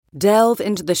Delve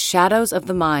into the shadows of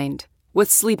the mind with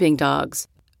Sleeping Dogs,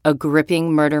 a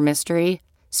gripping murder mystery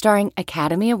starring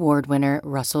Academy Award winner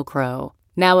Russell Crowe.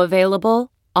 Now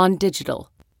available on digital.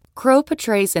 Crowe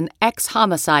portrays an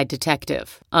ex-homicide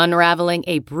detective unraveling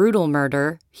a brutal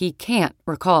murder he can't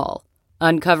recall.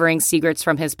 Uncovering secrets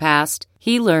from his past,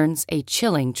 he learns a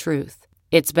chilling truth.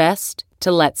 It's best to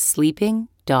let sleeping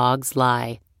dogs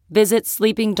lie. Visit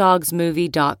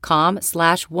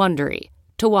sleepingdogsmovie.com/Wondery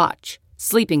to watch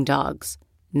Sleeping Dogs,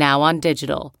 now on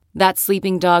digital. That's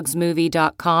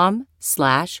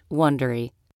sleepingdogsmovie.com/Wondery.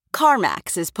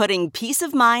 CarMax is putting peace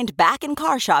of mind back in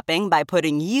car shopping by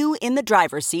putting you in the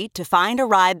driver's seat to find a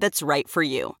ride that's right for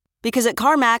you. Because at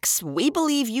CarMax, we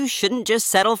believe you shouldn't just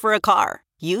settle for a car.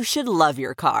 You should love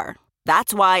your car.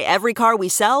 That's why every car we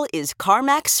sell is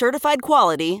CarMax certified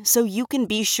quality, so you can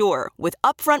be sure with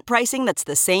upfront pricing that's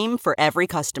the same for every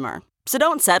customer. So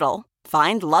don't settle.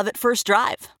 Find love at first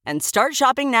drive and start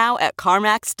shopping now at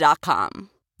CarMax.com.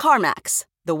 CarMax,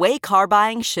 the way car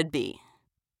buying should be.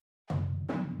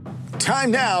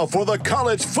 Time now for the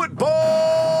College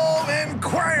Football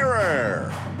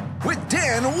Inquirer with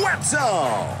Dan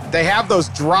Wetzel. They have those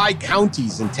dry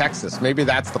counties in Texas. Maybe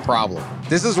that's the problem.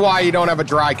 This is why you don't have a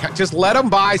dry county. Just let them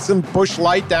buy some Busch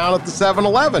Light down at the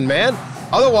 7-Eleven, man.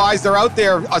 Otherwise, they're out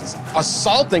there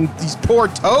assaulting these poor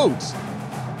toads,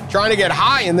 trying to get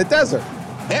high in the desert.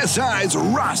 SI's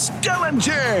Ross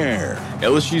Dellinger.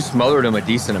 LSU smothered them a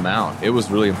decent amount. It was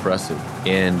really impressive.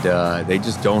 And they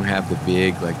just don't have the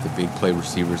big play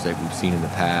receivers that we've seen in the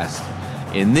past.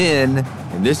 And then,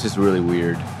 and this is really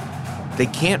weird, they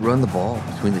can't run the ball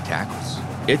between the tackles.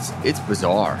 It's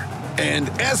bizarre. And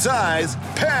SI's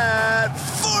Pat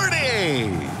Forty.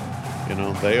 You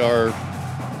know, they are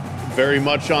very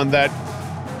much on that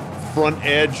front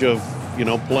edge of, you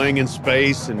know, playing in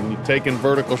space and taking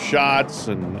vertical shots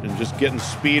and just getting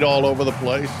speed all over the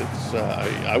place. It's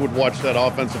I would watch that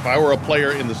offense if I were a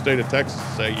player in the state of Texas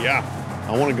and say, yeah,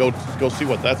 I want to go see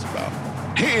what that's about.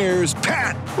 Here's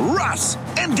Pat, Russ,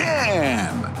 and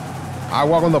Dan. I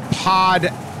welcome the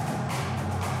pod.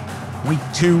 Week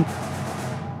 2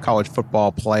 college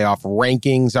football playoff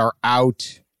rankings are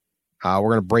out. We're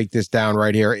going to break this down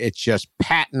right here. It's just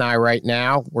Pat and I right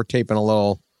now. We're taping a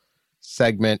little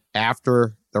segment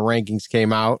after the rankings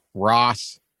came out.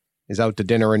 Ross is out to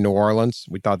dinner in New Orleans.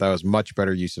 We thought that was much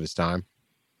better use of his time.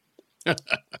 Yes.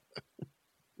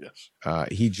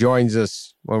 He joins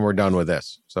us when we're done with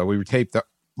this. So we taped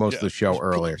most of the show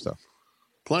earlier. So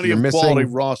plenty of quality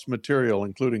Ross material,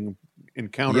 including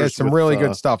encounters. Yeah, some really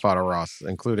good stuff out of Ross,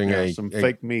 including some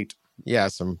fake meat. Yeah,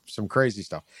 some crazy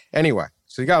stuff. Anyway,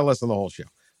 so you got to listen to the whole show.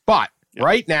 But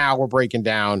right now we're breaking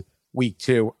down week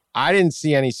 2. I didn't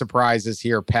see any surprises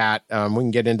here, Pat. We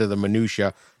can get into the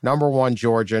minutia. Number 1,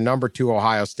 Georgia. Number 2,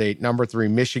 Ohio State. Number 3,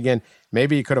 Michigan.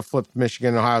 Maybe you could have flipped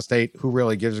Michigan and Ohio State. Who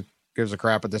really gives a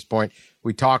crap at this point?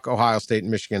 We talk Ohio State and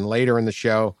Michigan later in the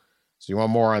show. So you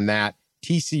want more on that.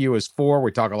 TCU is 4.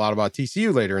 We talk a lot about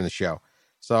TCU later in the show.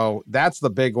 So that's the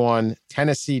big one.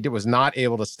 Tennessee was not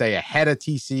able to stay ahead of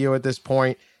TCU at this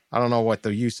point. I don't know what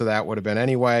the use of that would have been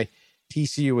anyway.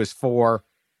 TCU is 4.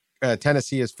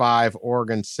 Tennessee is 5,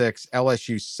 Oregon 6,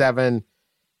 LSU 7,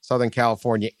 Southern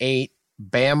California 8,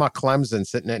 Bama, Clemson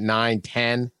sitting at 9,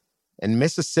 10, and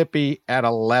Mississippi at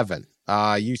 11.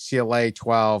 UCLA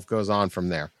 12 goes on from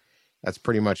there. That's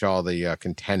pretty much all the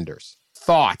contenders.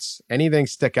 Thoughts? Anything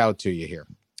stick out to you here?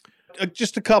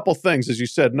 Just a couple things. As you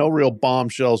said, no real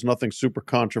bombshells, nothing super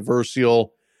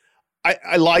controversial.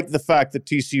 I like the fact that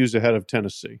TCU's ahead of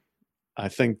Tennessee. I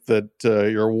think that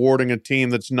you're awarding a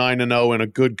team that's 9-0 in a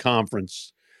good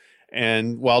conference.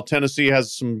 And while Tennessee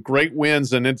has some great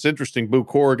wins, and it's interesting, Boo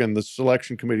Corrigan, the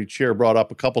selection committee chair, brought up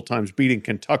a couple times beating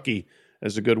Kentucky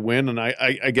as a good win, and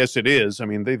I guess it is. I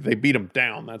mean, they beat them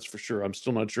down, that's for sure. I'm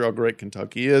still not sure how great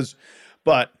Kentucky is.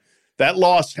 But that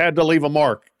loss had to leave a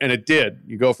mark, and it did.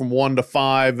 You go from 1 to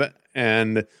 5,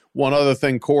 and one other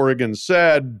thing Corrigan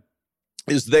said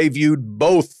is they viewed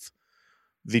both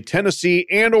the Tennessee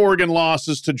and Oregon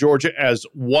losses to Georgia as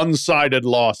one-sided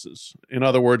losses. In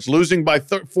other words, losing by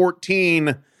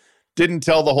 14 didn't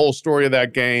tell the whole story of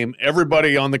that game.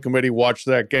 Everybody on the committee watched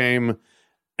that game,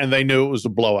 and they knew it was a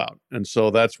blowout. And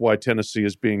so that's why Tennessee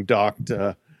is being docked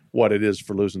what it is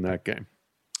for losing that game.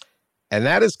 And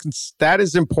that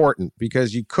is important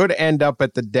because you could end up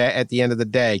at the end of the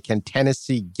day, can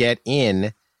Tennessee get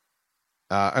in?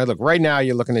 Look, right now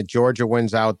you're looking at Georgia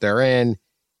wins out, they're in.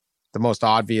 The most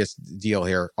obvious deal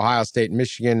here. Ohio State and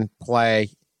Michigan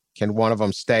play. Can one of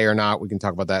them stay or not? We can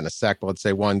talk about that in a sec, but let's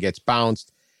say one gets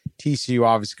bounced. TCU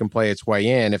obviously can play its way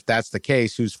in. If that's the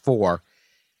case, who's 4?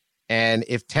 And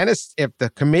if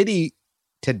the committee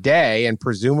today and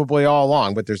presumably all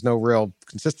along, but there's no real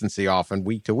consistency often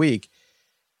week to week,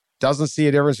 doesn't see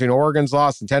a difference between Oregon's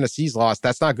loss and Tennessee's loss.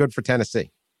 That's not good for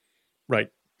Tennessee. Right.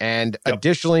 And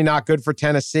additionally, not good for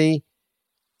Tennessee.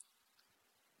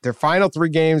 Their final 3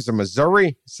 games are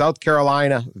Missouri, South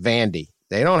Carolina, Vandy.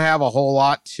 They don't have a whole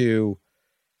lot to,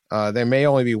 there may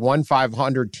only be one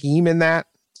 500 team in that.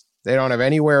 They don't have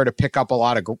anywhere to pick up a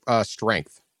lot of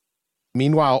strength.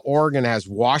 Meanwhile, Oregon has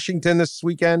Washington this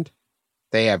weekend.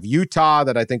 They have Utah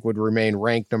that I think would remain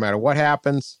ranked no matter what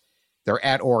happens. They're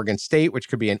at Oregon State, which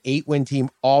could be an 8-win team.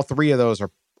 All 3 of those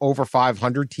are over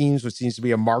 500 teams, which seems to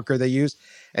be a marker they use.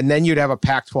 And then you'd have a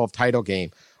Pac-12 title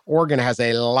game. Oregon has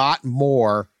a lot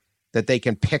more that they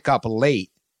can pick up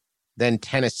late than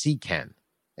Tennessee can.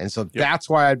 And so that's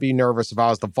why I'd be nervous if I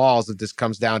was the Vols if this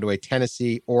comes down to a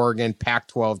Tennessee, Oregon,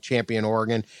 Pac-12 champion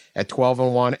Oregon at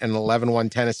 12-1 and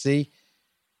 11-1 Tennessee.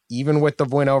 Even with the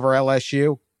win over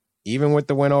LSU, even with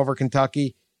the win over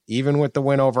Kentucky, even with the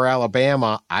win over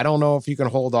Alabama, I don't know if you can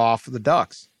hold off the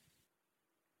Ducks.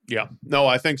 Yeah, no,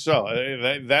 I think so.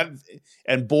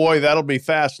 And boy, that'll be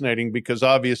fascinating because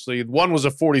obviously one was a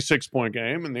 46-point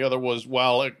game, and the other was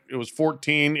it was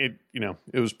 14.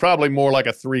 It was probably more like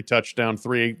a 3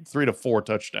 to 4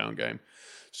 touchdown game.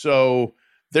 So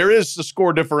there is the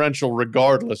score differential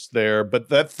regardless there, but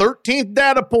that 13th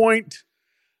data point,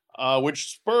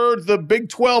 which spurred the Big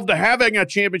 12 to having a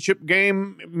championship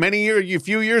game a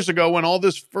few years ago when all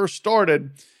this first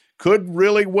started, could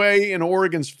really weigh in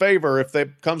Oregon's favor if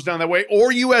it comes down that way,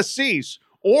 or USC's,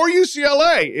 or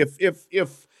UCLA.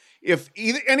 If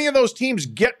any of those teams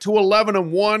get to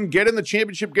 11-1, get in the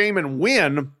championship game and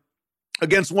win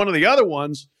against one of the other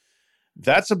ones,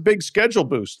 that's a big schedule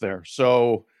boost there.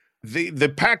 So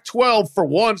the Pac-12, for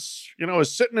once,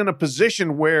 is sitting in a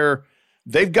position where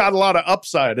they've got a lot of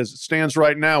upside as it stands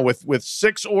right now with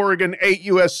 6 Oregon, 8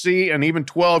 USC, and even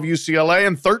 12 UCLA,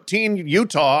 and 13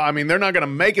 Utah. I mean, they're not going to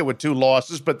make it with 2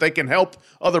 losses, but they can help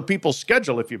other people's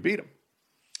schedule if you beat them.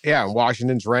 Yeah, and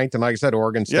Washington's ranked, and like I said,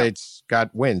 Oregon State's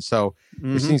got wins. So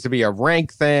there seems to be a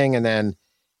rank thing, and then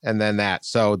that.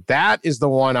 So that is the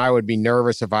one I would be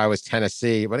nervous if I was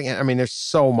Tennessee. But again, I mean, there's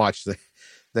so much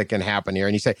that can happen here.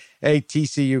 And you say, hey,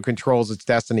 TCU controls its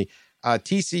destiny.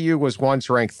 TCU was once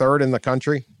ranked 3rd in the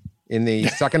country in the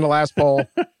second to last poll,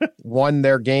 won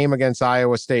their game against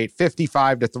Iowa State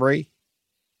 55-3,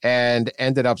 and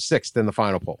ended up 6th in the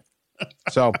final poll.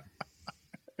 So,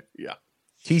 yeah,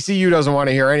 TCU doesn't want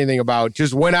to hear anything about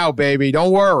just win out, baby.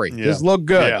 Don't worry, just look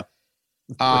good.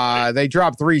 Yeah. They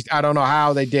dropped 3. I don't know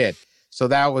how they did. So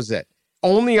that was it.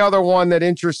 Only other one that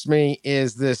interests me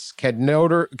is this: can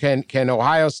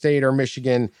Ohio State or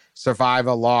Michigan survive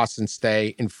a loss and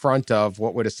stay in front of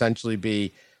what would essentially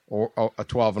be a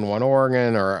 12-1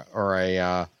 Oregon or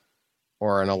an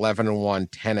 11-1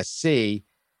 Tennessee?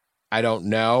 I don't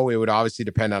know. It would obviously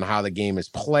depend on how the game is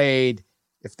played.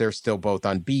 If they're still both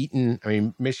unbeaten, I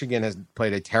mean, Michigan has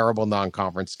played a terrible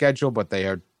non-conference schedule, but they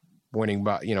are winning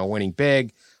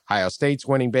big. Ohio State's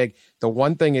winning big. The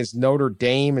one thing is Notre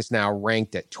Dame is now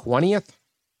ranked at 20th,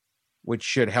 which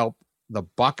should help the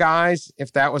Buckeyes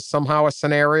if that was somehow a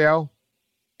scenario.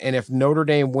 And if Notre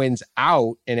Dame wins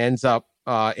out and ends up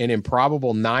an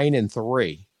improbable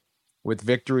 9-3 with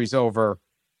victories over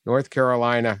North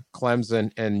Carolina,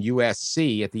 Clemson, and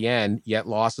USC at the end, yet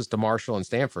losses to Marshall and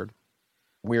Stanford.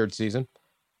 Weird season.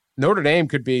 Notre Dame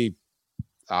could be,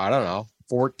 I don't know,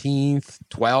 14th,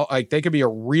 12th. Like, they could be a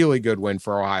really good win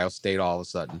for Ohio State all of a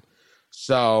sudden.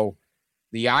 So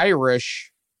the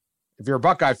Irish, if you're a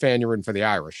Buckeye fan, you're rooting for the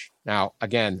Irish. Now,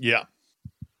 again,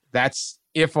 that's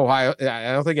if Ohio,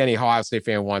 I don't think any Ohio State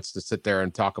fan wants to sit there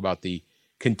and talk about the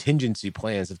contingency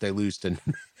plans if they lose to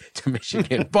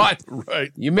Michigan. But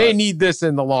you may need this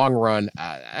in the long run.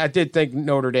 I did think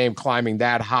Notre Dame climbing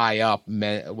that high up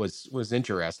was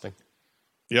interesting.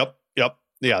 Yep.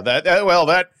 Yeah,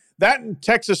 that and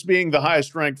Texas being the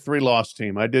highest ranked 3-loss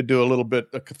team. I did do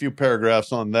a few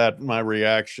paragraphs on that, my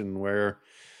reaction, where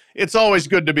it's always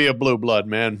good to be a blue blood,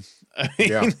 man. I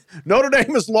mean, Notre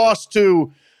Dame has lost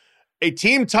to a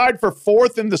team tied for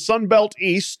 4th in the Sun Belt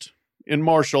East in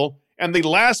Marshall, and the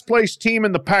last place team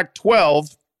in the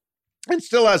Pac-12, and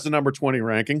still has the number 20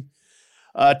 ranking.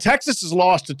 Texas has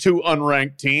lost to 2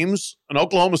 unranked teams, an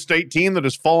Oklahoma State team that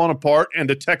has fallen apart, and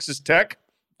to Texas Tech.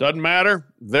 Doesn't matter.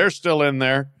 They're still in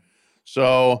there.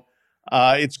 So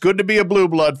it's good to be a blue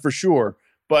blood for sure.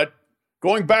 But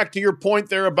going back to your point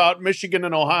there about Michigan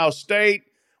and Ohio State,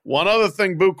 one other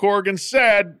thing Boo Corrigan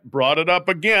said, brought it up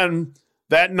again,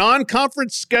 that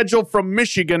non-conference schedule from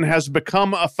Michigan has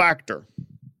become a factor.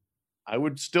 I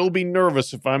would still be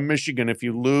nervous if I'm Michigan if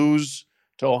you lose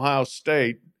to Ohio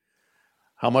State.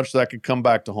 how much that could come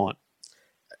back to haunt.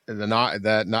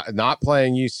 Not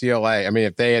playing UCLA. I mean,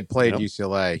 if they had played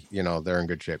UCLA, they're in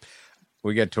good shape.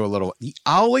 We get to the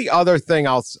only other thing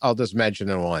I'll just mention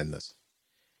and we'll end this.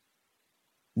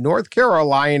 North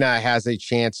Carolina has a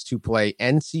chance to play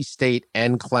NC State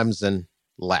and Clemson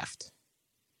left.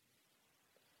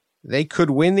 They could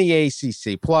win the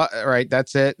ACC. Plus, right,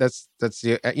 that's it. That's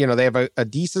the they have a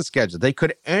decent schedule. They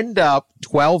could end up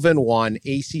 12-1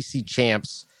 ACC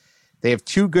champs. They have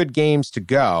 2 good games to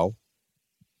go,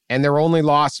 and their only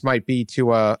loss might be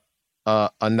to a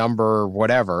number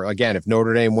whatever. Again, if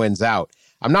Notre Dame wins out,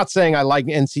 I'm not saying I like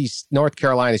North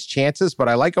Carolina's chances, but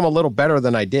I like them a little better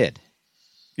than I did.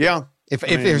 Yeah. If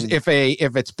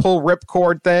it's pull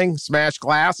ripcord thing, smash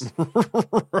glass,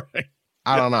 right.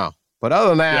 I don't know. But other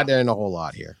than that, there ain't a whole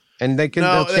lot here, and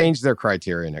they'll change their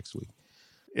criteria next week.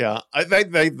 Yeah,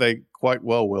 they quite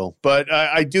well will. But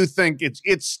I do think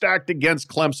it's stacked against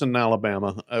Clemson and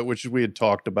Alabama, which we had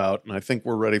talked about, and I think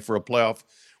we're ready for a playoff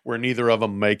where neither of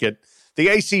them make it. The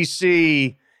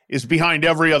ACC is behind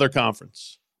every other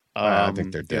conference. I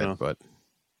think they're dead, but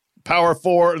Power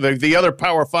 4, the other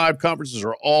Power 5 conferences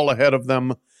are all ahead of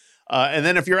them. And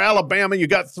then if you're Alabama, you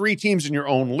got 3 teams in your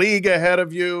own league ahead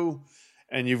of you.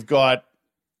 And you've got,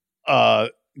 2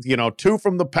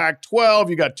 from the Pac-12.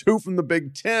 You got 2 from the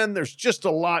Big Ten. There's just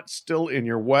a lot still in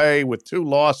your way with 2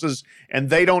 losses, and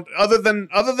they don't. Other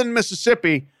than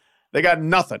Mississippi, they got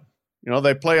nothing.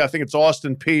 They play. I think it's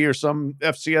Austin Peay or some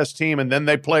FCS team, and then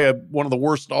they play one of the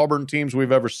worst Auburn teams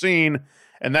we've ever seen,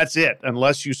 and that's it.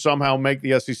 Unless you somehow make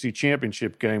the SEC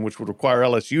championship game, which would require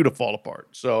LSU to fall apart.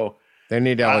 So they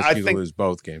need LSU to lose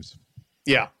both games.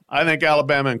 Yeah, I think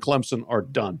Alabama and Clemson are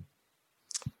done.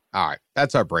 All right,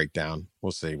 that's our breakdown.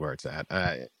 We'll see where it's at.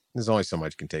 There's only so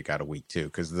much you can take out of week 2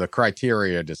 because the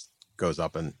criteria just goes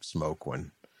up in smoke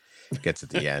when it gets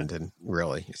at the end. And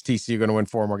really, is TCU going to win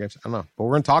 4 more games? I don't know, but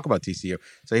we're going to talk about TCU.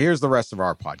 So here's the rest of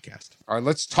our podcast. All right,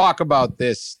 let's talk about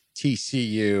this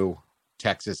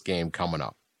TCU-Texas game coming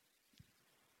up.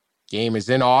 Game is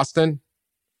in Austin.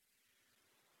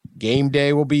 Game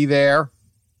day will be there.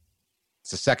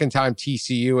 It's the second time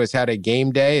TCU has had a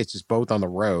game day. It's just both on the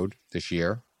road this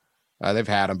year. They've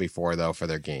had them before, though, for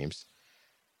their games.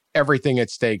 Everything at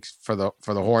stake for the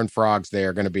Horned Frogs. They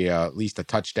are going to be at least a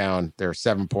touchdown. They're a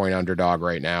 7-point underdog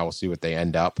right now. We'll see what they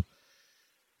end up.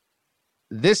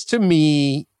 This, to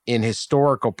me, in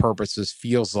historical purposes,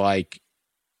 feels like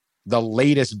the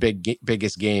latest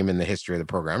biggest game in the history of the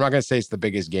program. I'm not going to say it's the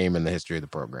biggest game in the history of the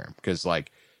program because,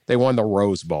 they won the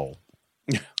Rose Bowl.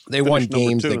 They won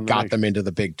games that got them into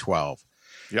the Big 12.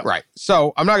 Yep. Right.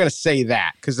 So I'm not going to say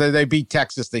that because they beat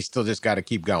Texas. They still just got to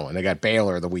keep going. They got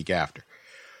Baylor the week after.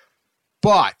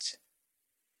 But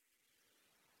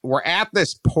we're at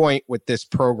this point with this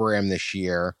program this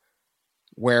year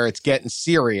where it's getting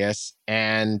serious.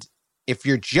 And if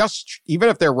you're even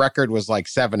if their record was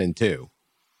 7-2,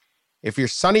 if you're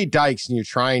Sonny Dykes and you're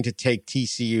trying to take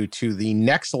TCU to the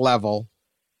next level,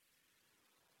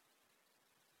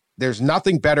 there's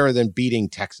nothing better than beating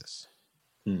Texas.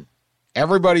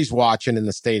 Everybody's watching in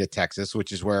the state of Texas,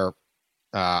 which is where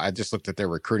I just looked at their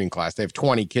recruiting class. They have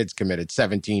 20 kids committed,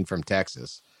 17 from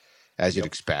Texas, as you'd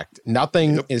expect.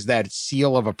 Nothing is that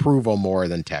seal of approval more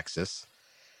than Texas.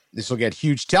 This will get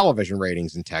huge television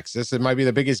ratings in Texas. It might be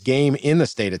the biggest game in the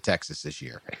state of Texas this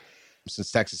year,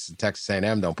 since Texas and Texas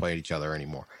A&M don't play each other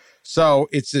anymore. So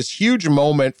it's this huge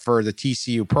moment for the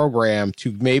TCU program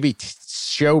to maybe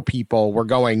show people we're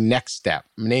going next step,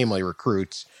 namely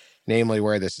recruits, namely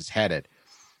where this is headed.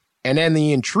 And then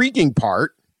the intriguing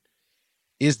part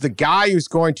is the guy who's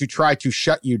going to try to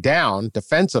shut you down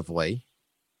defensively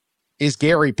is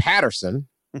Gary Patterson,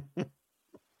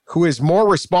 who is more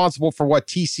responsible for what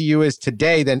TCU is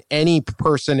today than any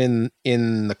person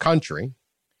in the country,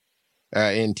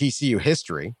 in TCU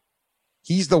history.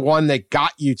 He's the one that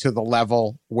got you to the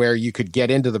level where you could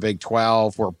get into the Big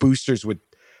 12, where boosters would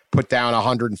put down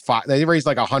 105. They raised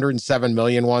 $107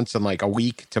 million once in a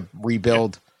week to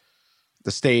rebuild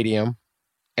the stadium.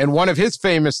 And one of his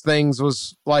famous things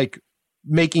was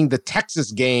making the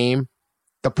Texas game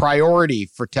the priority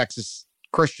for Texas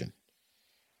Christian.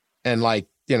 And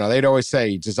they'd always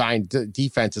say design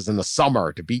defenses in the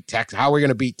summer to beat Texas. How are we going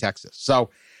to beat Texas? So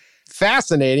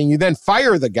fascinating. You then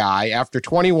fire the guy after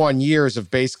 21 years of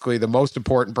basically the most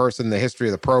important person in the history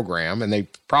of the program, and they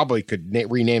probably could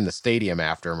rename the stadium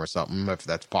after him or something, if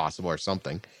that's possible, or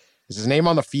something. Is his name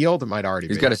on the field? It might already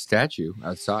be. He's got a statue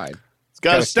outside. He's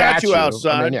got a statue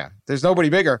outside. There's nobody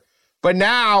bigger. But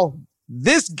now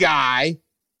this guy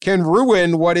can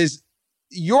ruin what is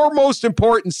your most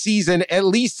important season, at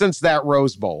least since that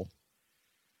Rose Bowl,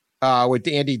 with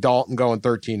Andy Dalton going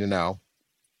 13-0.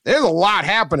 There's a lot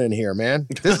happening here, man.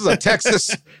 This is a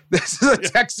Texas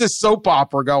Texas soap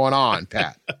opera going on,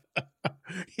 Pat.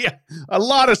 Yeah, a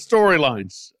lot of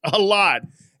storylines, a lot.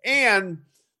 And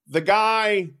the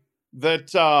guy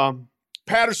that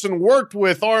Patterson worked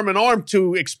with arm in arm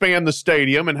to expand the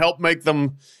stadium and help make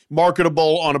them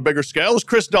marketable on a bigger scale was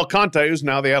Chris Del Conte, who's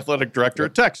now the athletic director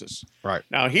at Texas. Right.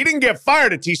 Now, he didn't get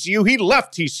fired at TCU. He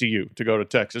left TCU to go to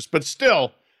Texas, but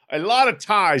still a lot of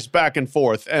ties back and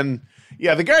forth. And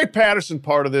yeah, the Gary Patterson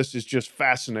part of this is just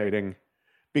fascinating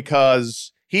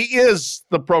because he is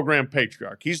the program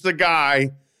patriarch. He's the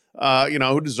guy,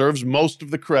 who deserves most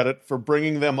of the credit for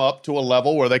bringing them up to a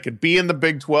level where they could be in the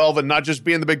Big 12 and not just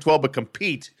be in the Big 12, but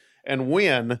compete and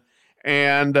win.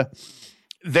 And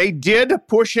they did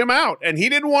push him out, and he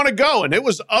didn't want to go. And it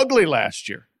was ugly last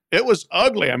year. It was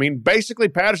ugly. I mean, basically,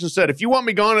 Patterson said, if you want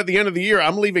me gone at the end of the year,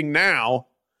 I'm leaving now.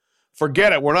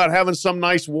 Forget it. We're not having some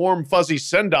nice, warm, fuzzy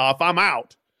send-off. I'm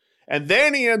out. And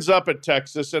then he ends up at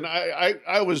Texas. And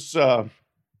I was,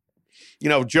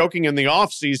 joking in the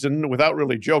offseason without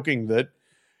really joking that,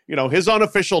 his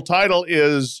unofficial title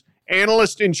is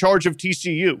analyst in charge of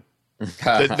TCU.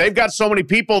 They've got so many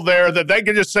people there that they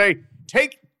can just say,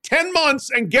 take 10 months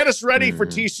and get us ready for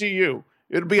TCU.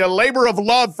 It'll be a labor of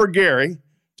love for Gary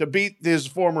to beat his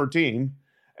former team.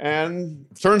 And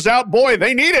turns out, boy,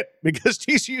 they need it because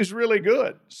TCU is really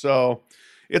good. So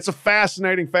it's a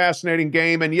fascinating, fascinating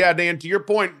game. And yeah, Dan, to your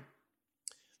point,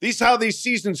 how these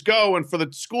seasons go. And for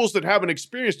the schools that haven't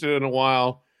experienced it in a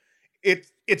while,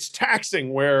 it's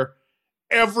taxing where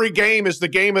every game is the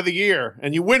game of the year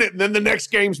and you win it. And then the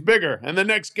next game's bigger and the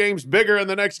next game's bigger and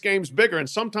the next game's bigger. And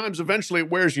sometimes eventually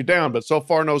it wears you down. But so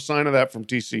far, no sign of that from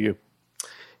TCU.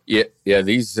 Yeah.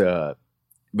 These, the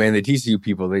TCU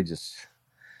people,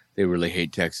 they really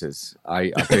hate Texas.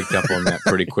 I picked up on that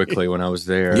pretty quickly when I was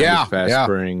there this past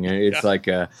spring. It's like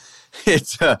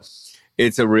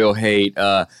it's a real hate.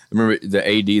 I remember the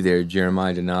AD there,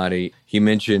 Jeremiah Donati. He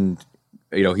mentioned,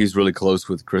 he's really close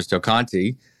with Chris Del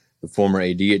Conte, the former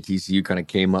AD at TCU, kind of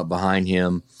came up behind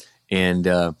him. And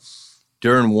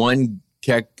during one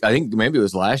I think maybe it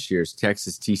was last year's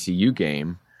Texas TCU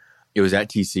game, it was at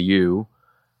TCU,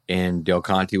 and Del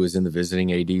Conte was in the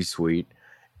visiting AD suite,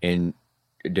 and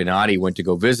Donati went to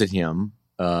go visit him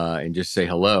and just say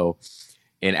hello.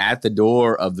 And at the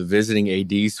door of the visiting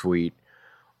AD suite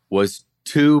was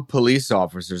 2 police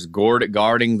officers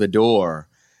guarding the door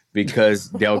because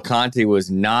Del Conte was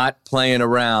not playing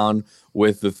around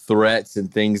with the threats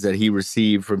and things that he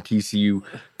received from TCU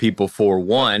people, for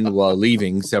one, while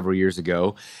leaving several years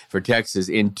ago for Texas,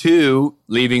 and 2,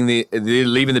 leaving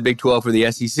the Big 12 for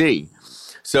the SEC.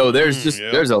 So there's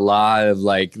there's a lot of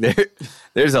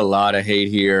there's a lot of hate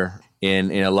here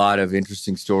and a lot of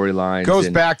interesting storylines. Goes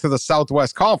back to the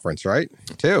Southwest Conference, right?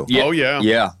 Too. Yeah, oh yeah.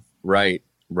 Yeah. Right.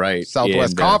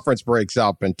 Southwest Conference breaks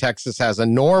up and Texas has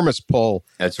enormous pull.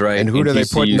 That's right. And who do they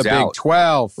put in the Big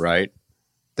 12? Right.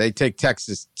 They take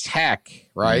Texas Tech,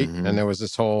 right? Mm-hmm. And there was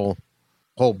this whole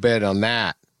bit on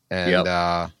that. And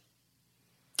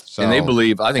so, and they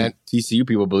believe, I think TCU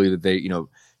people believe that they,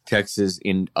 Texas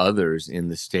and others in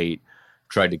the state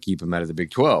tried to keep him out of the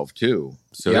Big 12 too.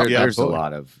 So there's absolutely.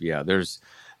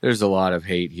 There's a lot of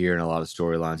hate here and a lot of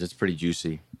storylines. It's pretty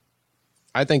juicy.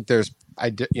 I think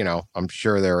I'm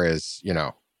sure there is,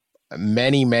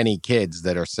 many, many kids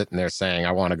that are sitting there saying,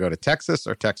 I want to go to Texas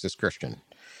or Texas Christian.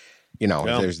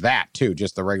 There's that too,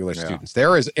 just the regular students.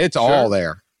 It's all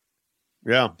there.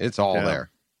 Yeah. It's all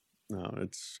there. No,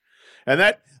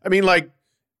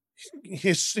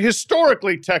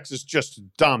 historically, Texas just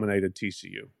dominated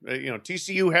TCU.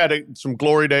 TCU had some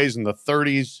glory days in the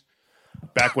 30s,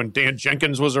 back when Dan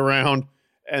Jenkins was around.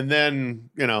 And then,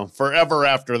 forever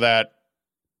after that,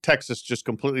 Texas just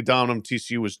completely dominated.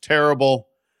 TCU was terrible.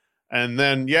 And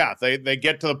then, they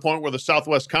get to the point where the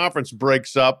Southwest Conference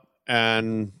breaks up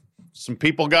and some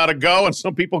people got to go and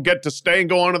some people get to stay and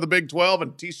go on to the Big 12,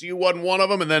 and TCU wasn't one of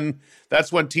them. And then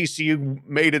that's when TCU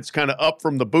made its kind of up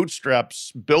from the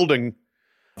bootstraps building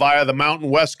via the Mountain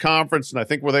West Conference. And I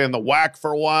think were they in the WAC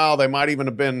for a while? They might even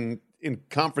have been in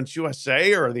Conference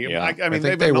USA or the. I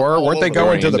think they were. Weren't they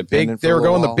going to the big? They were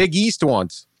going the Big East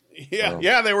once.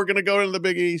 Yeah, they were going to go into the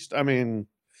Big East. I mean,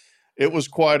 it was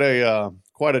quite a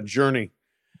journey.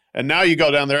 And now you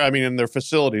go down there, and their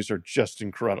facilities are just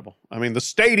incredible. The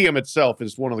stadium itself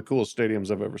is one of the coolest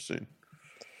stadiums I've ever seen.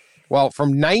 Well, from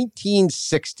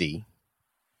 1960,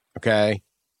 to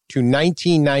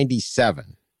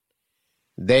 1997,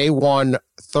 they won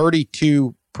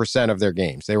 32% of their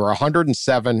games. They were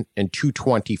 107 and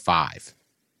 225.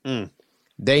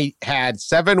 They had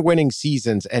 7 winning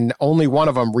seasons, and only one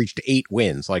of them reached 8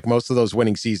 wins. Like most of those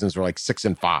winning seasons were like 6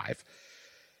 and 5.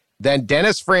 Then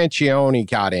Dennis Franchione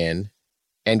got in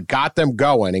and got them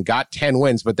going and got 10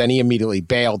 wins, but then he immediately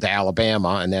bailed to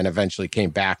Alabama and then eventually came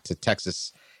back to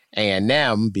Texas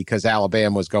A&M because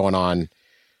Alabama was going on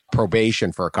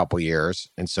probation for a couple years,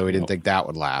 and so he didn't think that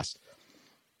would last.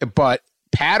 But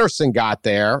Patterson got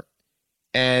there,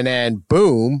 and then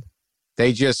boom,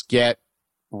 they just get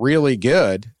really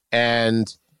good,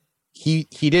 and he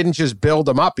didn't just build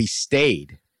them up, he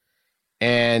stayed.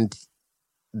 And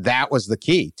that was the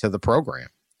key to the program.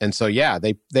 And so, yeah,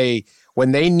 they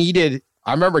when they needed,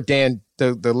 I remember the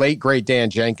late, great Dan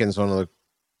Jenkins, one of the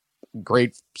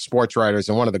great sports writers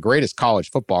and one of the greatest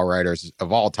college football writers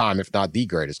of all time, if not the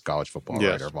greatest college football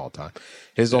writer of all time.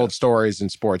 His old stories in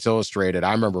Sports Illustrated,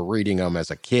 I remember reading them as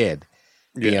a kid,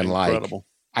 being like,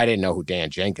 I didn't know who Dan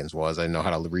Jenkins was. I didn't know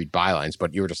how to read bylines,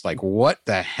 but you were just like, what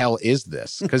the hell is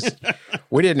this? Because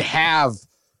we didn't have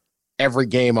every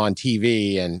game on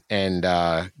TV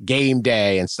and game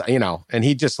day and you know, and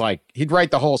he'd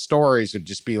write the whole stories. Would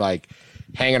just be like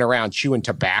hanging around chewing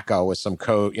tobacco with some I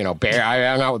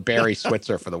hung out with Barry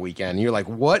Switzer for the weekend. And you're like,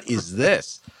 what is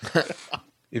this?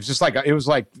 It was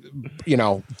like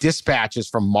dispatches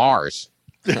from Mars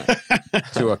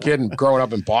to a kid growing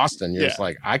up in Boston. You're just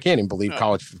like, I can't even believe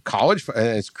college.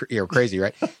 It's crazy,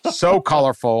 right? So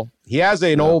colorful. He has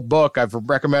an old book I've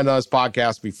recommended on this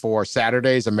podcast before,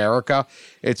 Saturday's America.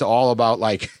 It's all about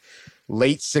like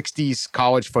late 60s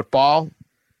college football.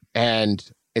 And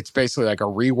it's basically like a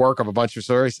rework of a bunch of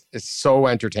stories. It's so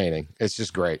entertaining. It's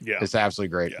just great. Yeah. It's absolutely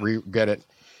great. Yeah. Get it.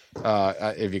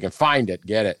 If you can find it,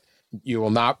 get it. You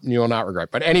will not regret.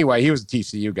 But anyway, he was a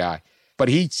TCU guy. But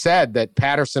he said that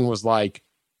Patterson was like,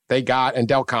 and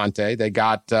Del Conte,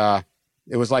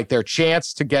 it was like their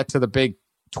chance to get to the Big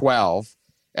 12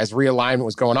 as realignment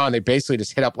was going on. They basically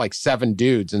just hit up like 7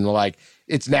 dudes and they're like,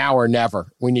 it's now or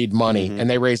never. We need money. Mm-hmm. And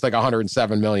they raised like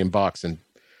 $107 million and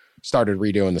started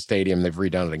redoing the stadium. They've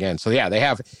redone it again. So yeah, they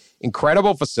have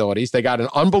incredible facilities. They got an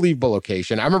unbelievable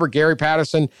location. I remember Gary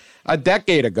Patterson a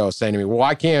decade ago saying to me, well,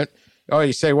 why can't,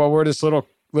 you say, well, we're this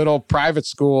little private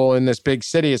school in this big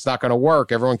city. It's not going to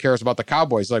work. Everyone cares about the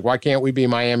Cowboys. Like, why can't we be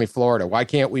Miami, Florida? Why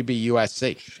can't we be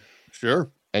USC?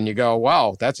 Sure. And you go,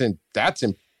 well, that's in,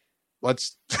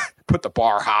 let's put the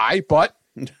bar high, but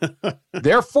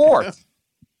they're 4th.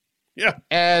 Yeah.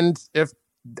 And if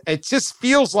it just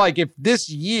feels like if this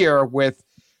year with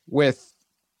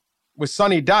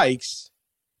Sonny Dykes,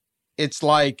 it's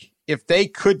like if they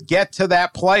could get to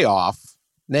that playoff,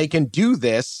 they can do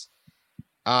this.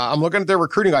 I'm looking at their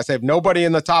recruiting guys. They have nobody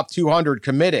in the top 200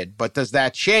 committed, but does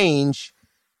that change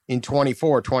in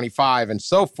 24, 25, and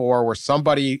so forth, where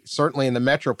somebody certainly in the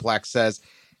Metroplex says,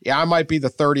 yeah, I might be the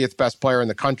 30th best player in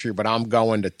the country, but I'm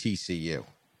going to TCU.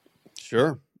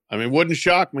 Sure. I mean, wouldn't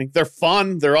shock me. They're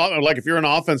fun. They're all like, if you're an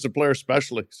offensive player,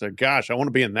 especially, say, gosh, I want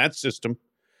to be in that system.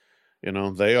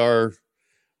 They are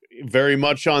very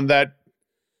much on that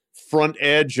front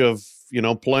edge of,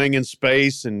 playing in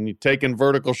space and taking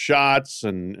vertical shots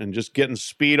and just getting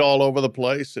speed all over the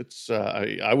place. It's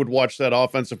I would watch that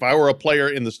offense if I were a player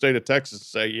in the state of Texas and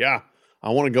say, yeah, I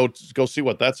want to go see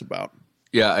what that's about.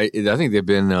 Yeah, I think they've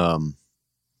been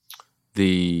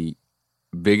the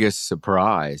biggest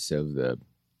surprise of the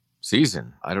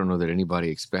season. I don't know that anybody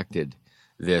expected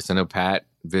this. I know Pat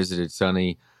visited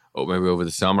Sonny maybe over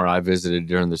the summer. I visited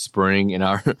during the spring, and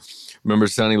I remember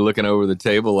Sonny looking over the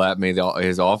table at me,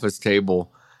 his office table.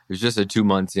 It was just 2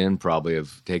 months in probably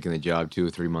of taking the job, 2 or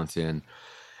 3 months in.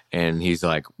 And he's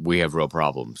like, we have real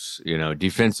problems,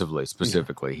 defensively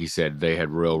specifically. He said they had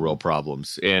real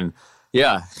problems. And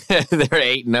yeah, they're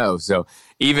 8-0. So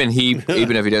even if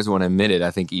he doesn't want to admit it,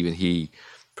 I think even he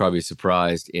probably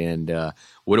surprised. And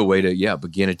what a way to,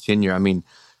 begin a tenure. I mean,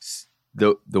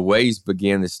 the way he's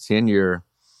began this tenure,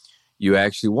 you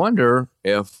actually wonder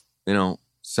if,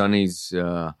 Sonny's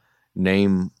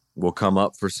name will come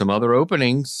up for some other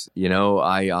openings. I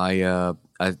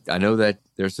know that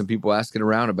there's some people asking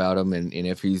around about him and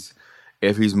if he's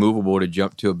movable to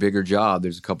jump to a bigger job.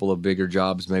 There's a couple of bigger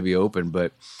jobs maybe open,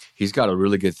 but he's got a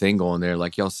really good thing going there.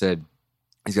 Like y'all said,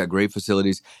 he's got great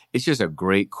facilities. It's just a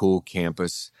great, cool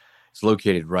campus. It's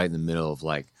located right in the middle of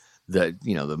like the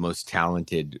most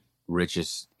talented,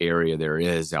 richest area there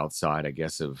is outside, I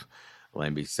guess, of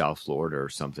Lambie, South Florida or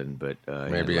something, but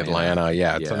maybe Atlanta.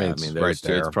 Yeah. It's right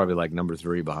there. It's probably like number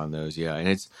 3 behind those. Yeah. And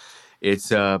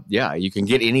it's you can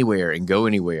get anywhere and go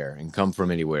anywhere and come from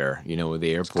anywhere, with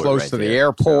the airport. Close to the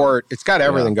airport. It's got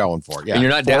everything going for it. Yeah. And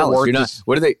you're not Dallas. You're not.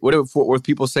 What do Fort Worth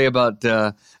people say about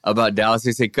Dallas?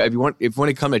 They say if you want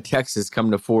to come to Texas, come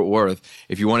to Fort Worth.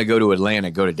 If you want to go to Atlanta,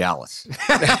 go to Dallas.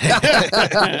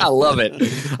 I love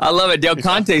it. Del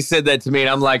Conte said that to me,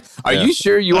 and I'm like, are you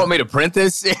sure you want me to print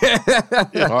this?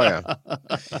 Oh yeah.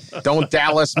 Don't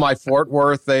Dallas my Fort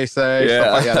Worth, they say.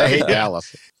 Yeah. They hate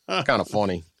Dallas. It's kind of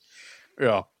funny.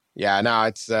 Yeah. Yeah, no,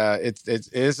 it's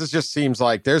this just seems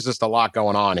like there's just a lot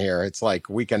going on here. It's like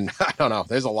I don't know,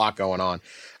 there's a lot going on.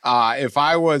 If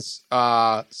I was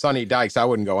Sonny Dykes, I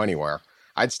wouldn't go anywhere.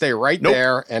 I'd stay right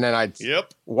there, and then I'd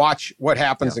watch what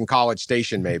happens in College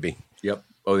Station, maybe. Yep.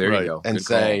 Oh, there you go. And good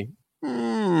say,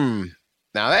 now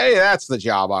that's the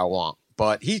job I want.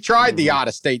 But he tried the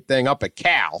out-of-state thing up at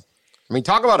Cal. I mean,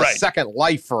 talk about a second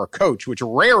life for a coach, which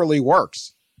rarely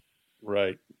works.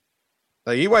 Right.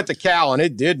 Like, he went to Cal, and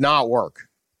it did not work.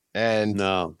 And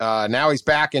now he's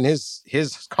back in his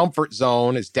comfort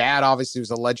zone. His dad obviously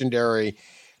was a legendary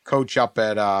coach up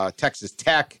at Texas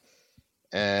Tech,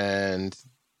 and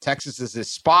Texas is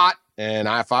his spot. And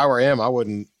if I were him, I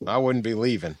wouldn't be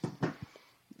leaving.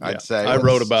 I'd say I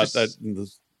wrote about that in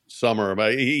the summer.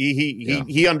 But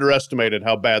he underestimated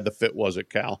how bad the fit was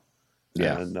at Cal.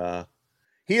 Yeah, and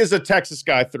he is a Texas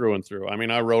guy through and through. I mean,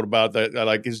 I wrote about that.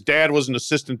 Like, his dad was an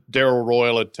assistant Darrell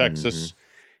Royal at Texas.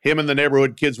 Mm-hmm. Him and the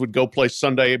neighborhood kids would go play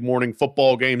Sunday morning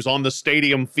football games on the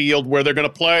stadium field where they're going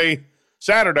to play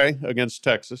Saturday against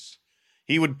Texas.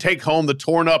 He would take home the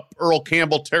torn up Earl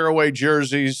Campbell tearaway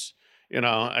jerseys.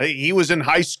 He was in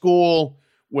high school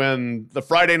when the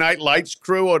Friday Night Lights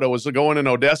crew was going in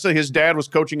Odessa. His dad was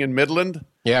coaching in Midland.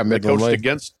 Yeah, Midland. They coached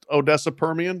against Odessa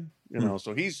Permian.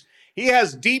 So he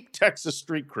has deep Texas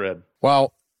street cred.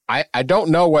 Well, I don't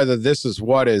know whether this is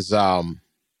what is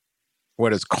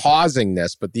causing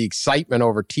this, but the excitement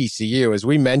over TCU, as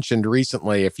we mentioned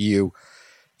recently, if you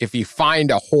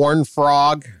find a horned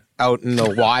frog out in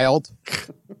the wild,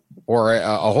 or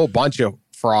a whole bunch of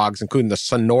frogs, including the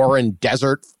Sonoran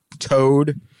desert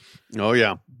toad. Oh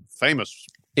yeah, famous.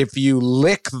 If you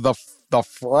lick the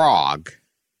frog,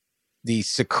 the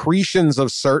secretions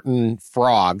of certain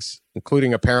frogs,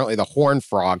 including apparently the horned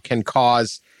frog, can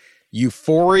cause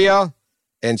euphoria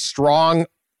and strong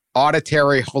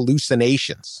auditory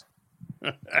hallucinations.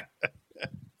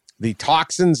 The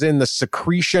toxins in the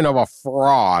secretion of a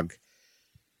frog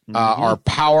are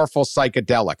powerful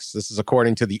psychedelics. This is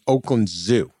according to the Oakland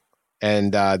Zoo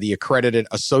and the accredited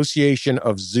Association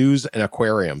of Zoos and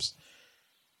Aquariums.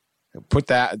 What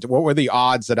were the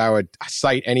odds that I would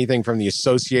cite anything from the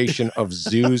Association of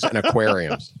Zoos and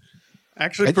Aquariums?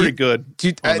 Actually, pretty good.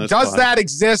 Does that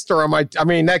exist, or I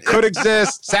mean, that could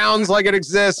exist. Sounds like it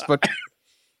exists, but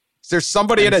is there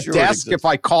somebody at a desk, if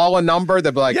I call a number,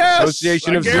 they'll be like,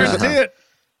 Association of Zoos? It.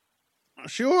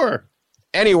 Sure.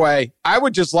 Anyway, I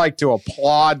would just like to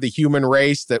applaud the human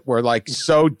race that were like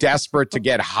so desperate to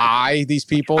get high, these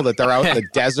people, that they're out in the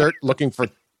desert looking for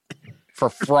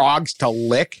frogs to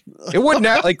lick. It wouldn't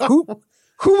have, like, who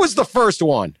was the first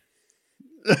one?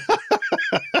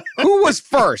 Who was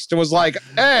first? It was like,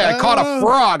 hey, I caught a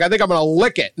frog. I think I'm going to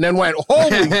lick it. And then went,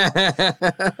 holy.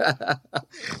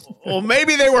 Well,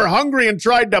 maybe they were hungry and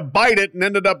tried to bite it and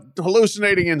ended up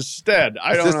hallucinating instead.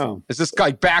 I don't know. Is this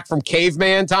like back from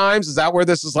caveman times? Is that where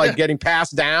this is like getting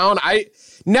passed down? I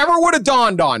never would have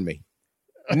dawned on me.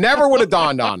 Never would have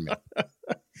dawned on me.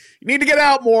 You need to get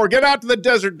out more. Get out to the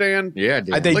desert, Dan. Yeah,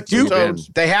 Dan. They do.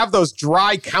 They have those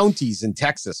dry counties in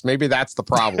Texas. Maybe that's the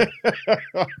problem.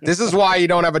 This is why you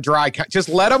don't have a dry county. Just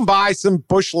let them buy some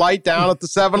Busch Light down at the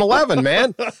 7-Eleven,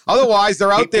 man. Otherwise,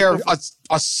 they're out there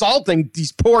assaulting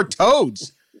these poor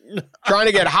toads trying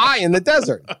to get high in the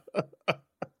desert.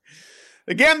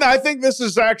 Again, I think this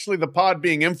is actually the pod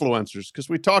being influencers, because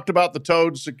we talked about the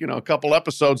toads, a couple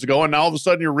episodes ago, and now all of a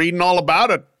sudden you're reading all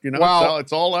about it. Well,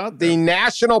 it's all out there. The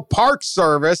National Park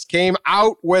Service came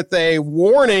out with a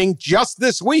warning just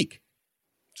this week.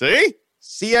 See?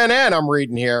 CNN, I'm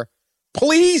reading here.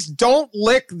 Please don't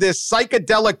lick this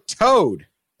psychedelic toad.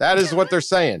 That is what they're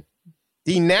saying.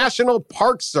 The National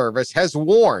Park Service has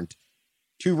warned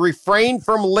to refrain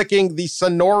from licking the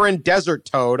Sonoran desert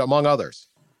toad, among others.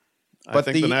 I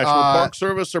think the National Park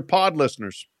Service are pod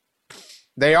listeners.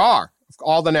 They are.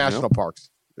 All the national parks.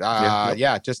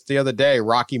 Yeah, just the other day,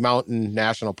 Rocky Mountain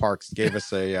National Parks gave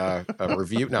us a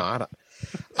review. No, I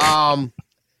don't.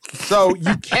 So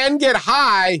you can get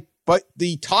high, but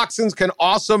the toxins can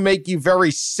also make you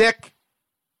very sick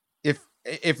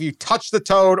if you touch the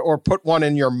toad or put one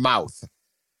in your mouth.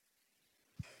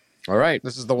 All right.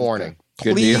 This is the warning.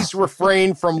 Good Please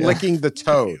refrain from licking the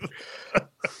toad.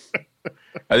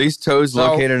 Are these toads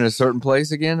located in a certain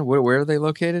place again? Where are they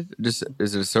located? Just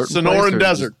is it a certain place? Sonoran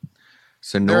Desert.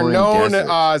 They're known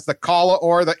as they're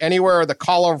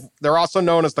also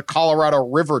known as the Colorado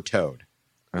River toad.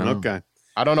 Oh. Okay.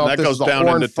 I don't know if this is the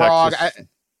horned frog.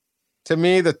 To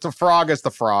me, the frog is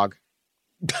the frog.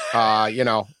 I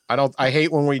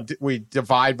hate when we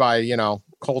divide by,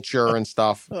 culture and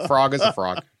stuff. Frog is a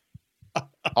frog.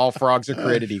 All frogs are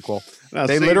created equal.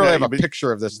 They literally have a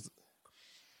picture of this.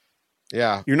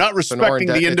 Yeah. You're not respecting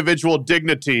the individual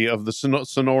dignity of the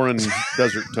Sonoran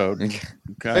Desert toad.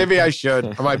 Okay. Maybe I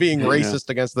should. Am I being racist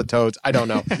against the toads? I don't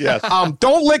know. Yes.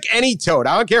 Don't lick any toad.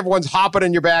 I don't care if one's hopping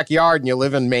in your backyard and you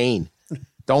live in Maine.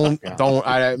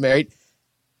 Right?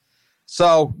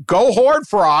 So go Horde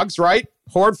Frogs, right?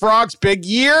 Horde Frogs, big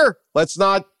year. Let's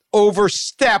not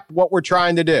overstep what we're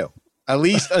trying to do, at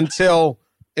least until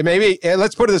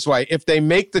let's put it this way. If they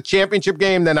make the championship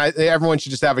game, then everyone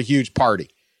should just have a huge party.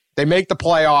 They make the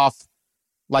playoff,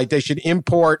 like they should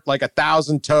import like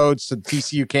 1,000 toads to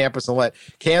TCU campus and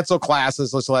cancel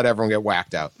classes. Let's let everyone get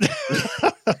whacked out.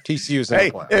 TCU's in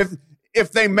the playoff.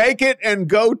 If they make it and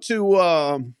go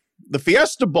to the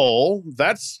Fiesta Bowl,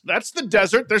 that's the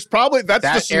desert. There's probably the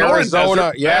Sonoran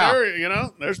Arizona. Desert. Yeah,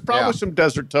 there's probably some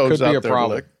desert toads Could be out there.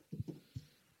 Problem.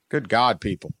 Good God,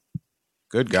 people.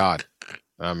 Good God.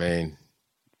 I mean,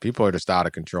 people are just out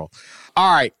of control.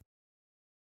 All right.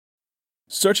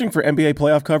 Searching for NBA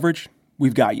playoff coverage?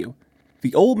 We've got you.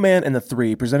 The Old Man and the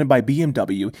Three, presented by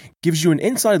BMW, gives you an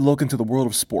inside look into the world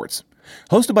of sports.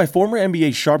 Hosted by former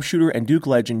NBA sharpshooter and Duke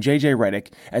legend J.J.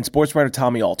 Redick and sports writer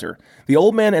Tommy Alter, The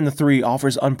Old Man and the Three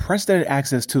offers unprecedented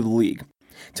access to the league.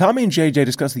 Tommy and J.J.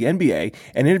 discuss the NBA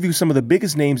and interview some of the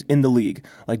biggest names in the league,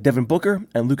 like Devin Booker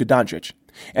and Luka Doncic.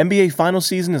 NBA final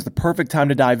season is the perfect time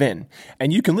to dive in,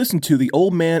 and you can listen to The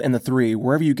Old Man and the Three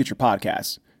wherever you get your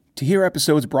podcasts. To hear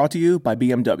episodes brought to you by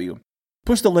BMW.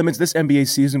 Push the limits this NBA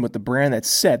season with the brand that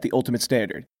set the ultimate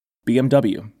standard.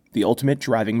 BMW, the ultimate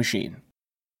driving machine.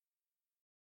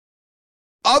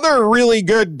 Other really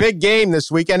good big game this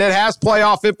week, and it has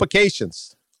playoff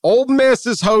implications. Ole Miss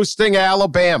is hosting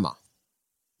Alabama.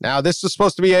 Now, this was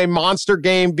supposed to be a monster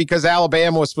game because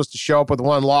Alabama was supposed to show up with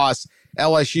one loss.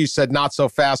 LSU said, not so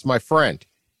fast, my friend.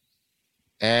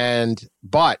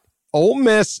 But Ole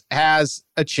Miss has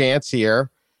a chance here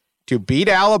to beat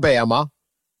Alabama.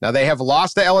 Now, they have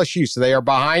lost to LSU, so they are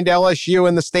behind LSU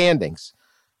in the standings.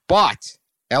 But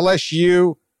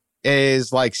LSU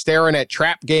is like staring at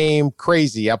trap game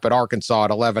crazy up at Arkansas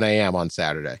at 11 a.m. on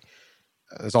Saturday.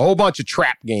 There's a whole bunch of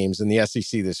trap games in the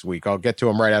SEC this week. I'll get to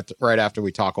them right after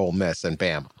we talk Ole Miss and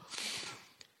Bama.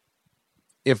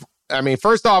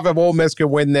 First off, if Ole Miss can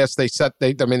win this, they still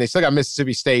got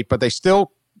Mississippi State, but they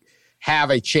still have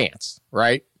a chance,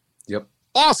 right? Yep.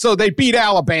 Also, they beat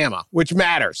Alabama, which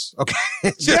matters. Okay,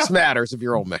 it just matters if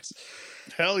you're Ole Miss.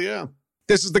 Hell yeah!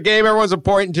 This is the game everyone's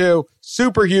pointing to.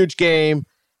 Super huge game.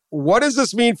 What does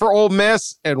this mean for Ole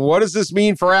Miss, and what does this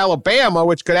mean for Alabama,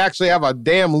 which could actually have a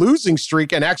damn losing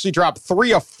streak and actually drop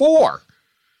 3 of 4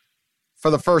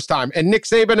 for the first time? And Nick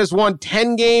Saban has won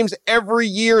 10 games every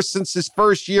year since his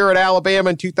first year at Alabama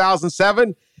in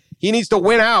 2007. He needs to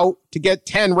win out to get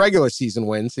 10 regular season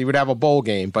wins. He would have a bowl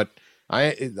game, but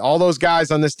all those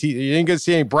guys on this team, you didn't get to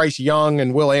see any Bryce Young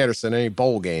and Will Anderson in any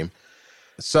bowl game.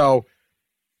 So,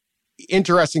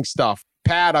 interesting stuff.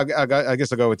 Pat, I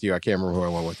guess I'll go with you. I can't remember who I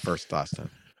went with first last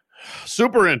time.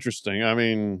 Super interesting. I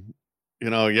mean,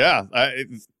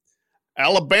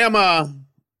 Alabama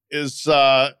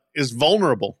is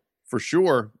vulnerable for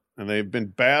sure, and they've been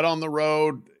bad on the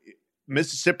road.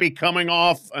 Mississippi coming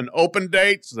off an open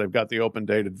date, so they've got the open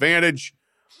date advantage.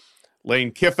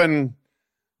 Lane Kiffin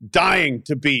dying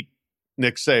to beat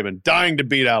Nick Saban, dying to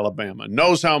beat Alabama,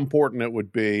 knows how important it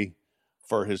would be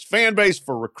for his fan base,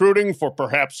 for recruiting, for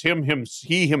perhaps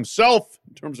he himself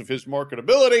in terms of his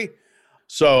marketability.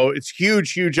 So it's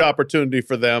huge opportunity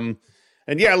for them.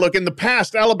 And yeah, look, in the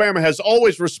past, Alabama has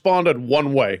always responded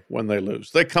one way when they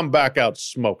lose. They come back out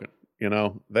smoking,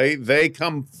 They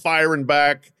come firing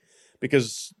back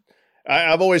because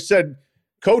I've always said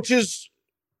coaches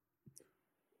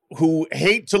who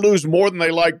hate to lose more than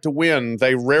they like to win,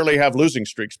 they rarely have losing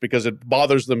streaks because it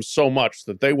bothers them so much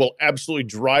that they will absolutely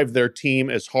drive their team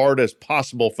as hard as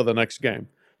possible for the next game.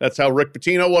 That's how Rick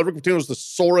Pitino was. Rick Pitino was the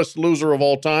sorest loser of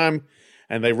all time,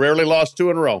 and they rarely lost 2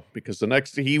 in a row because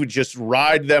he would just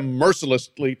ride them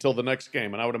mercilessly till the next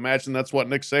game. And I would imagine that's what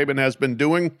Nick Saban has been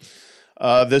doing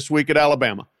this week at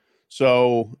Alabama.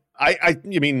 So, I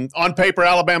mean, on paper,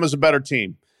 Alabama's a better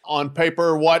team. On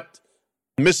paper, what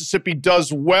Mississippi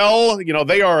does well,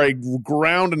 they are a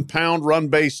ground and pound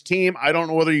run-based team. I don't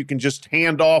know whether you can just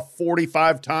hand off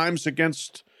 45 times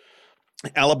against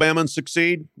Alabama and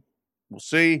succeed? We'll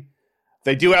see.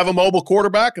 They do have a mobile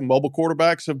quarterback, and mobile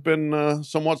quarterbacks have been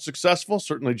somewhat successful.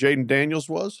 Certainly Jaden Daniels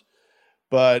was.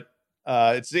 But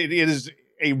it is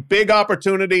a big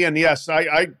opportunity. And yes,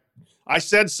 I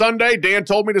said Sunday, Dan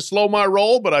told me to slow my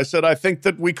roll, but I said I think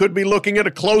that we could be looking at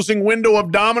a closing window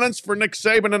of dominance for Nick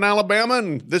Saban in Alabama,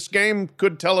 and this game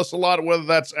could tell us a lot of whether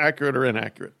that's accurate or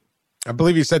inaccurate. I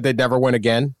believe you said they'd never win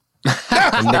again.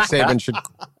 And Nick Saban should.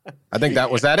 I think that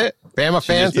was that it. Bama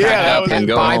fans, that was it.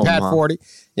 Buy Pat 40.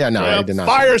 Yeah, no, he did not.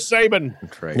 Fire Saban.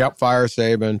 That's right. Yep, fire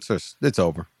Saban. So it's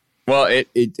over. Well,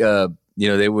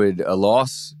 they would a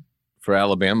loss for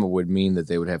Alabama would mean that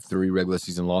they would have 3 regular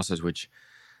season losses, which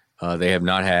they have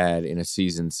not had in a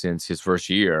season since his first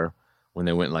year when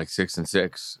they went like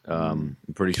 6-6. I'm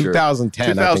pretty sure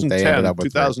 2010. I think they ended up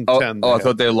with 2010. I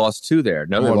thought they lost 2 there.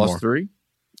 No, they lost 3.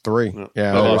 3.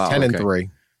 Yeah, Oh, wow, 10 and okay. 3.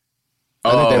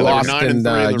 I think they lost in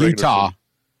 9-3 in Utah.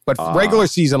 But regular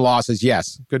season losses,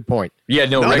 yes. Good point. Yeah,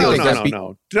 no.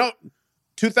 No.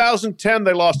 2010,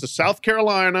 they lost to South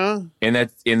Carolina. And then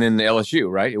the LSU,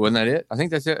 right? Wasn't that it? I think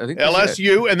that's it. I think that's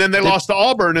LSU, it. And then they lost to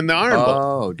Auburn in the Iron Bowl.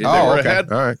 Oh, did they they? were okay.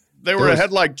 ahead. All right. They were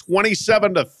ahead like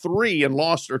 27-3 and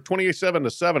lost, or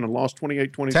 27-7 and lost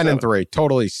 28-27. 10 and 3.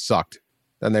 Totally sucked.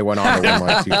 Then they went on to win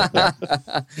like 2.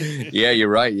 Yeah. Yeah, you're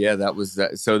right. Yeah, that was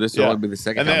that. So this will only be the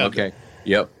second time. Okay.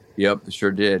 Yep,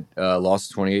 sure did.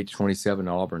 Lost 28-27 to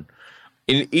Auburn.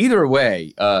 In either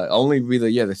way, only be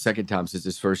the second time since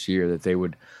his first year that they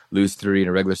would lose 3 in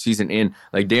a regular season. And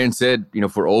like Dan said,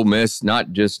 for Ole Miss,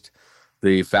 not just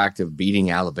the fact of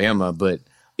beating Alabama, but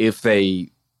if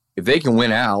they can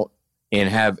win out and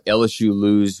have LSU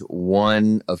lose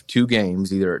 1 of 2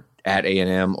 games, either at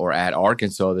A&M or at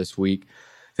Arkansas this week,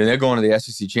 then they're going to the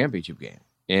SEC championship game.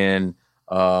 And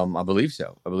I believe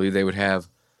so. I believe they would have.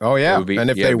 Oh, yeah. And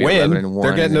if they win,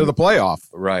 they're getting to the playoff.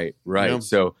 Right. Yeah.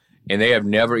 So, and they have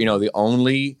never, the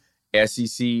only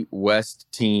SEC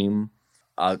West team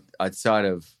outside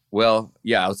of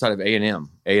A&M,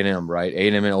 right?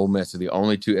 A&M and Ole Miss are the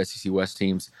only 2 SEC West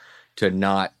teams to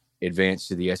not advance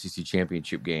to the SEC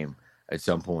championship game at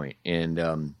some point.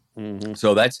 And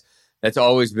so that's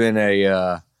always been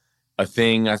a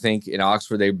thing. I think in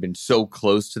Oxford, they've been so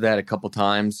close to that a couple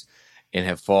times and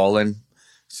have fallen.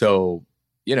 So,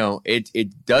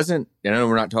 it doesn't, and I know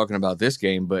we're not talking about this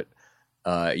game, but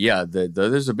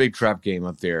there's a big trap game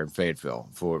up there in Fayetteville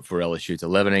for LSU. It's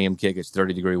 11 a.m. kick. It's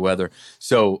 30-degree weather.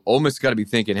 So Ole Miss got to be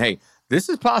thinking, hey, this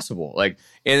is possible.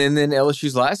 And then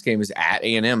LSU's last game is at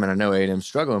A&M, and I know A&M's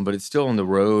struggling, but it's still on the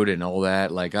road and all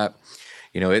that.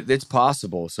 It's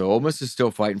possible. So Ole Miss is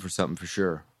still fighting for something for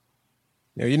sure.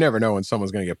 You never know when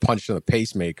someone's going to get punched in the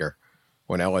pacemaker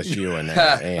when LSU and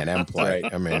A&M play.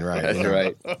 I mean, right. That's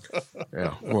right.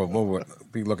 Yeah, we'll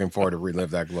be looking forward to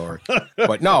relive that glory.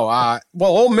 But no,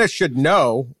 Ole Miss should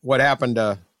know what happened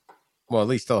to, at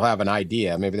least they'll have an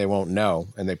idea. Maybe they won't know,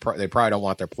 and they probably don't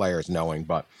want their players knowing.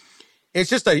 But it's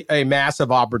just a massive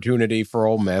opportunity for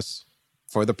Ole Miss,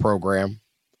 for the program,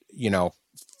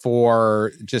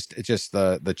 for just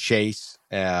the chase,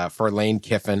 for Lane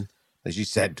Kiffin. As you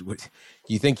said, do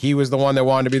you think he was the one that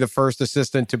wanted to be the first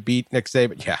assistant to beat Nick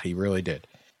Saban? Yeah, he really did.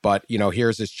 But,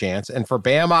 here's his chance. And for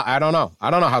Bama, I don't know.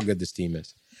 I don't know how good this team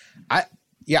is. I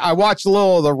watched a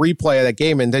little of the replay of that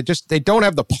game, and they don't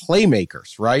have the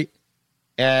playmakers, right?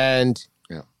 And,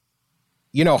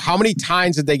 how many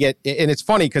times did they get, and it's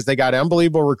funny because they got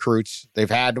unbelievable recruits. They've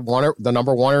had the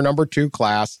number 1 or number 2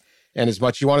 class. And as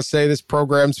much as you want to say this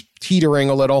program's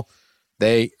teetering a little,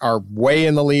 they are way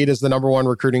in the lead as the number 1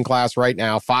 recruiting class right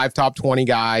now. 5 top 20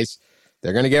 guys.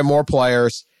 They're going to get more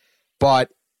players.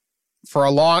 But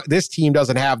this team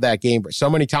doesn't have that game. But so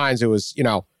many times it was,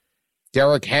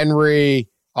 Derrick Henry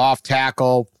off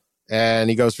tackle, and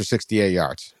he goes for 68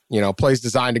 yards. Plays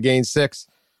designed to gain 6.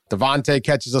 Devontae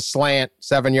catches a slant,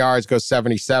 7 yards, goes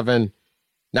 77.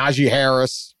 Najee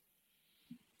Harris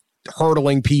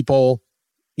hurdling people.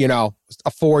 A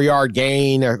 4-yard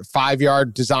gain, a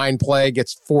 5-yard design play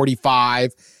gets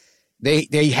 45.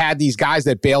 They had these guys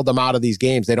that bailed them out of these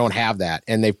games. They don't have that.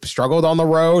 And they've struggled on the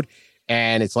road,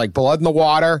 and it's like blood in the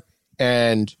water.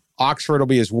 And Oxford will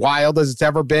be as wild as it's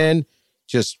ever been.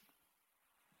 Just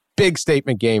big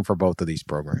statement game for both of these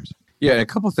programs. Yeah, and a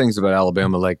couple things about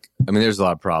Alabama. There's a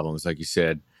lot of problems, like you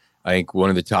said. I think one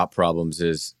of the top problems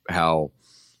is how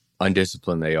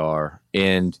undisciplined they are.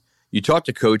 And you talk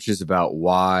to coaches about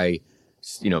why,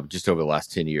 just over the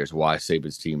last 10 years, why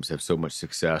Saban's teams have so much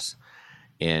success.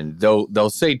 And they'll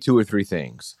say 2 or 3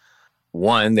 things.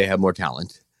 1, they have more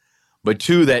talent. But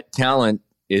 2, that talent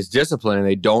is discipline and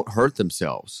they don't hurt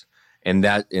themselves. And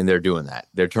they're doing that.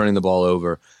 They're turning the ball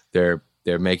over. They're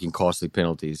making costly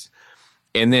penalties.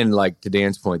 And then, like, to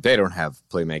Dan's point, they don't have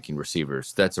playmaking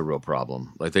receivers. That's a real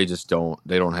problem. Like, they don't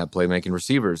have playmaking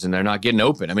receivers, and they're not getting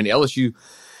open. I mean, LSU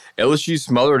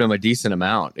smothered them a decent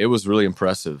amount. It was really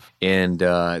impressive. And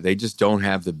they just don't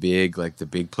have the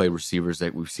big play receivers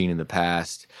that we've seen in the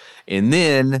past. And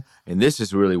then, and this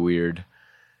is really weird,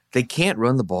 they can't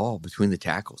run the ball between the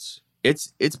tackles.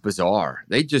 It's bizarre.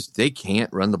 They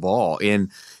can't run the ball. And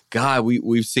God,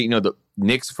 we've seen, the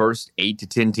Nick's first 8 to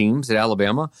 10 teams at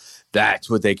Alabama. That's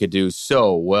what they could do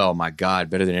so well. My God,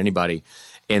 better than anybody.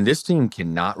 And this team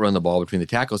cannot run the ball between the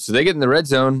tackles. So they get in the red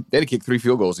zone. They had to kick 3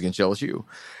 field goals against LSU.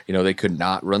 They could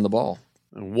not run the ball.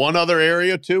 And one other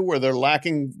area, too, where they're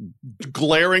lacking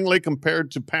glaringly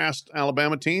compared to past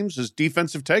Alabama teams is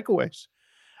defensive takeaways.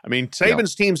 I mean,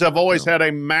 Saban's teams have always had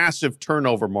a massive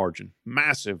turnover margin.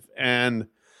 Massive. And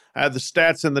I had the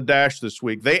stats in the dash this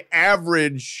week. They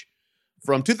average,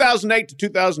 from 2008 to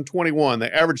 2021,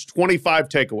 they averaged 25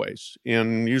 takeaways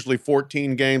in usually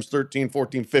 14 games, 13,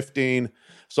 14, 15.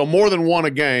 So more than one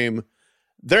a game.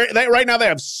 Right now they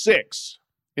have 6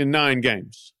 in 9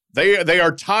 games. They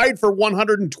are tied for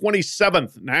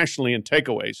 127th nationally in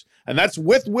takeaways. And that's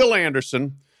with Will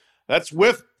Anderson. That's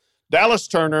with Dallas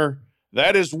Turner.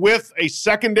 That is with a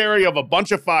secondary of a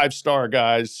bunch of 5-star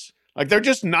guys. Like, they're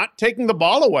just not taking the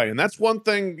ball away. And that's one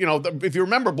thing, if you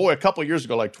remember, a couple of years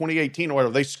ago, like 2018 or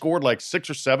whatever, they scored like 6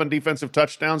 or 7 defensive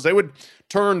touchdowns. They would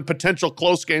turn potential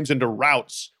close games into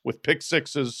routes with pick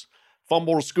sixes,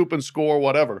 fumble, scoop and score,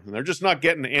 whatever. And they're just not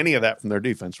getting any of that from their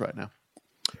defense right now.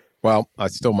 Well, I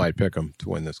still might pick them to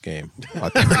win this game.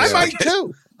 I might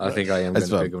too. I think I am going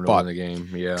to pick them to win the game.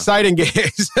 Yeah. Exciting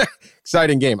games.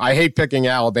 Exciting game. I hate picking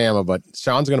Alabama, but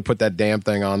Sean's going to put that damn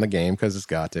thing on the game because it's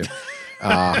got to.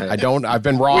 I've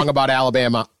been wrong about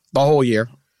Alabama the whole year.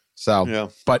 So, yeah.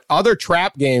 But other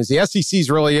trap games, the SEC's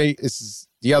really is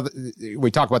the other. We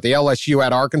talk about the LSU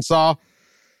at Arkansas.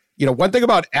 One thing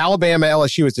about Alabama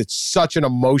LSU is it's such an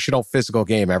emotional, physical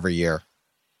game every year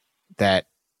that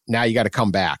now you got to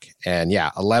come back. And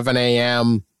 11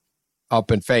 a.m.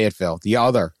 up in Fayetteville. The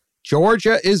other,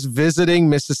 Georgia is visiting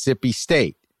Mississippi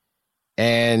State.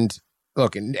 And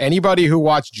look, anybody who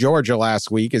watched Georgia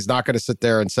last week is not going to sit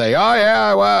there and say, "Oh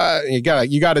yeah, well, you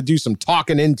got to do some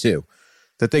talking into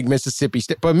to think Mississippi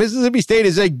State." But Mississippi State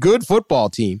is a good football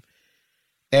team,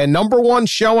 and number one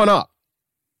showing up.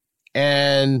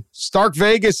 And Stark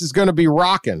Vegas is going to be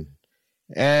rocking,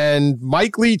 and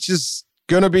Mike Leach is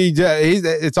going to be.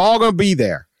 It's all going to be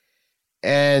there.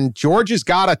 And Georgia's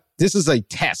this is a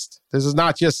test. This is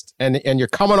not just, and you're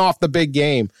coming off the big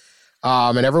game.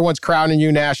 And everyone's crowning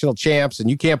you national champs, and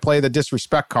you can't play the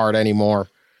disrespect card anymore.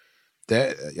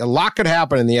 A lot could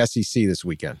happen in the SEC this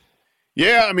weekend.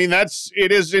 Yeah, I mean,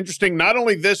 it is interesting. Not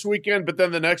only this weekend, but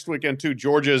then the next weekend too.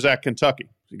 Georgia is at Kentucky.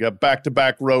 You got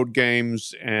back-to-back road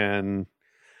games, and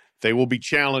they will be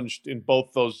challenged in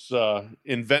both those both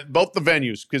the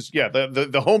venues. Because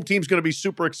the home team's going to be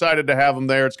super excited to have them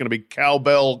there. It's going to be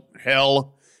cowbell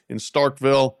hell in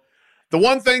Starkville. The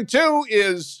one thing too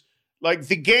is, like,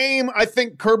 the game, I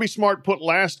think Kirby Smart put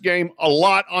last game a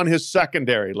lot on his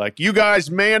secondary. Like, you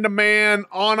guys man-to-man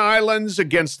on islands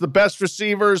against the best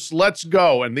receivers, let's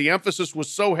go. And the emphasis was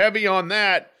so heavy on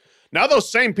that. Now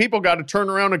those same people got to turn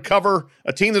around and cover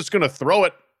a team that's going to throw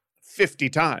it 50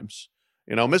 times.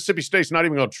 Mississippi State's not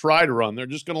even going to try to run. They're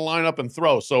just going to line up and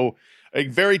throw. So a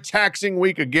very taxing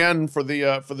week again for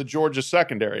the Georgia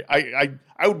secondary.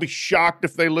 I would be shocked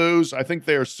if they lose. I think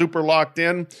they are super locked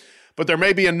in. But there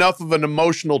may be enough of an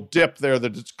emotional dip there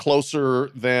that it's closer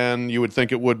than you would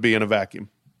think it would be in a vacuum.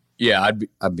 Yeah,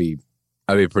 I'd be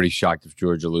pretty shocked if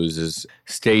Georgia loses.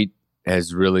 State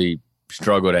has really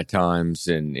struggled at times,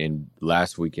 and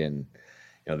last weekend,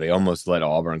 they almost let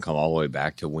Auburn come all the way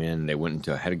back to win. They went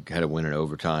into had to win in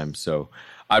overtime. So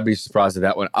I'd be surprised at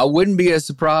that one. I wouldn't be as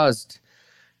surprised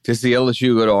to see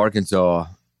LSU go to Arkansas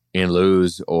and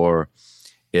lose, or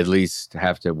at least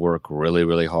have to work really,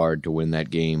 really hard to win that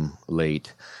game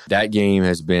late. That game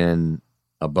has been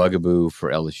a bugaboo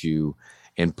for LSU,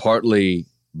 and partly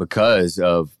because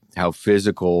of how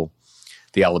physical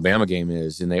the Alabama game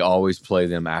is, and they always play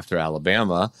them after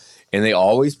Alabama, and they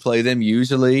always play them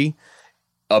usually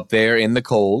up there in the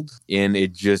cold, and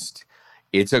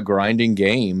it's a grinding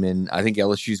game. And I think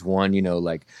LSU's won,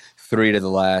 like 3 to the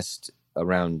last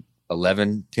around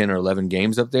 10 or 11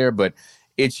 games up there, but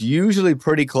it's usually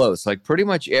pretty close. Like, pretty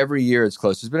much every year it's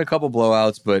close. There's been a couple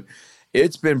blowouts, but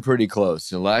it's been pretty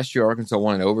close. And last year, Arkansas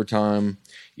won in overtime.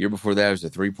 Year before that, it was a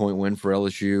 3-point win for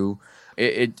LSU.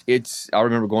 I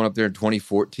remember going up there in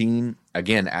 2014,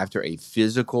 again, after a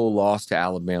physical loss to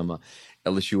Alabama.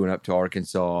 LSU went up to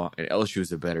Arkansas, and LSU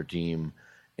was a better team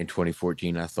in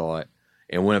 2014, I thought.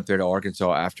 and went up there to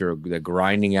Arkansas after the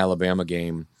grinding Alabama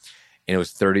game, and it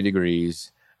was 30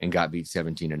 degrees and got beat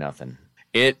 17-0.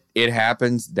 It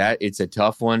happens. That it's a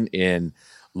tough one, and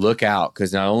look out,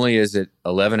 because not only is it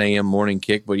 11 a.m. morning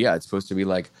kick, but yeah, it's supposed to be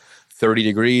like 30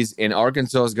 degrees, and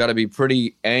Arkansas has got to be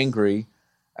pretty angry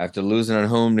after losing at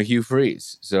home to Hugh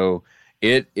Freeze. So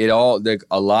a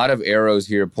lot of arrows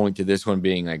here point to this one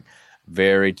being like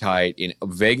very tight. And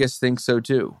Vegas thinks so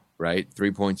too, right?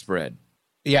 3-point spread.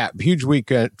 Yeah, huge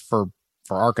weekend for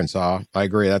Arkansas. I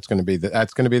agree. That's going to be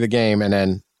the game, and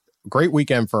then great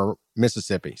weekend for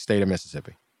Mississippi, state of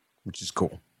Mississippi, which is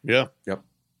cool. Yeah. Yep.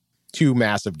 2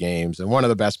 massive games, and one of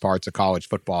the best parts of college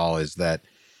football is that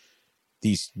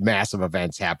these massive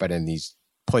events happen in these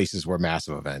places where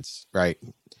massive events, right?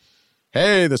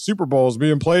 Hey, the Super Bowl is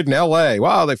being played in L.A.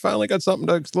 Wow, they finally got something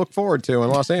to look forward to in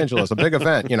Los Angeles, a big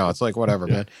event. It's like whatever,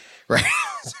 man. Right?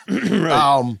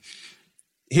 Right.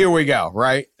 Here we go,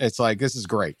 right? It's like, this is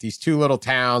great. These 2 little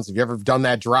towns, have you ever done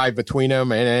that drive between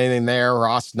them? And anything there?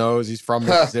 Ross knows he's from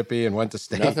Mississippi and went to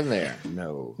state. Nothing there.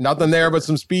 No. Nothing there but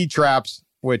some speed traps,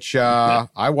 which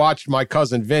I watched my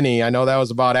cousin Vinny. I know that was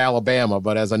about Alabama,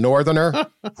 but as a northerner,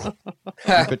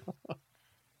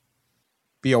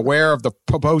 be aware of the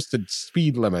posted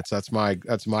speed limits. That's my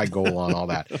goal on all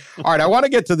that. All right, I want to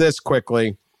get to this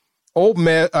quickly.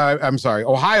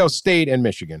 Ohio State and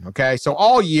Michigan. Okay, so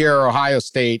all year Ohio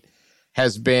State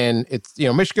has been.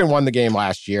 Michigan won the game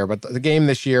last year, but the game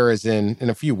this year is in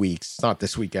a few weeks. It's not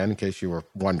this weekend, in case you were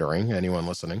wondering. Anyone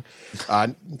listening,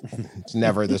 it's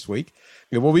never this week.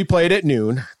 It will be played at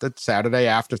noon, the Saturday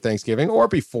after Thanksgiving or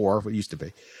before. It used to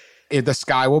be. The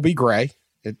sky will be gray.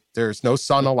 There's no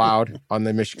sun allowed on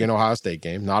the Michigan-Ohio State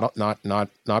game.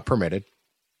 Not permitted.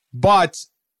 But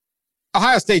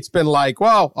Ohio State's been like,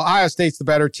 well, Ohio State's the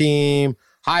better team.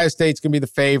 Ohio State's going to be the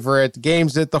favorite. The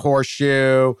game's at the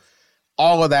Horseshoe.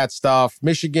 All of that stuff.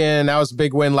 Michigan, that was a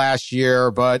big win last year.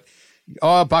 But,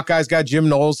 Buckeyes got Jim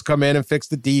Knowles come in and fix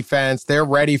the defense. They're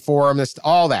ready for him.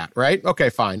 All that, right? Okay,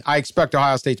 fine. I expect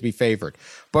Ohio State to be favored.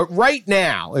 But right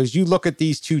now, as you look at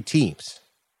these 2 teams,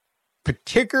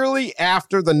 particularly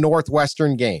after the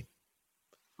Northwestern game,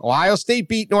 Ohio State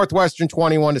beat Northwestern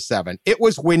 21-7. It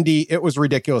was windy. It was a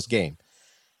ridiculous game.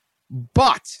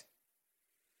 But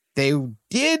they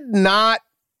did not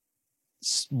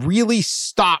really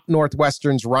stop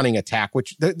Northwestern's running attack,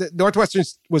 which the Northwestern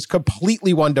was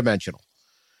completely one-dimensional.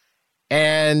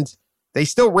 And they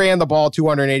still ran the ball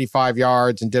 285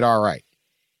 yards and did all right.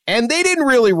 And they didn't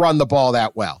really run the ball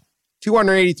that well.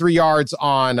 283 yards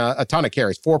on a ton of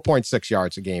carries, 4.6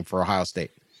 yards a game for Ohio State.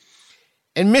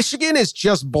 And Michigan is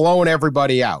just blowing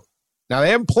everybody out. Now,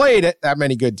 they haven't played that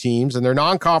many good teams, and their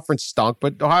non-conference stunk,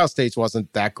 but Ohio State's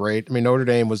wasn't that great. I mean, Notre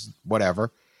Dame was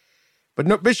whatever.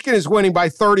 But Michigan is winning by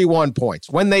 31 points.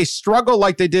 When they struggle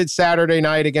like they did Saturday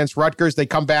night against Rutgers, they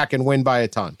come back and win by a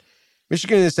ton.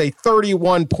 Michigan is a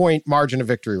 31-point margin of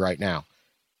victory right now.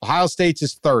 Ohio State's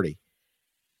is 30.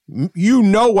 You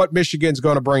know what Michigan's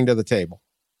going to bring to the table.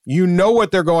 You know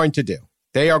what they're going to do.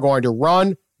 They are going to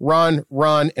run,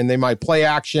 and they might play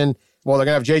action. Well, they're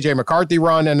going to have J.J. McCarthy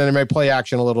run, and then they might play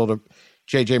action a little to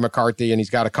J.J. McCarthy, and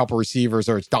he's got a couple receivers,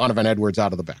 or it's Donovan Edwards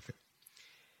out of the backfield.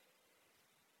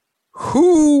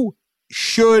 Who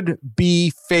should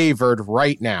be favored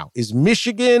right now? Is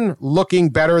Michigan looking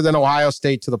better than Ohio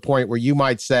State to the point where you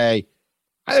might say,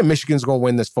 I think Michigan's going to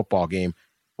win this football game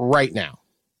right now?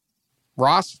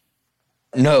 Ross?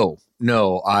 No.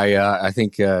 I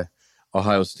think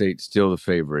Ohio State's still the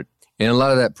favorite. And a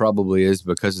lot of that probably is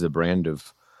because of the brand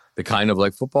of the kind of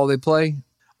like football they play.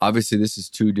 Obviously, this is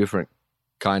 2 different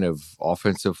kind of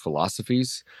offensive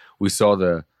philosophies. We saw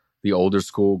the older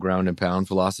school ground and pound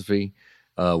philosophy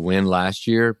win last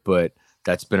year, but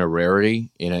that's been a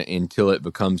rarity until it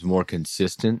becomes more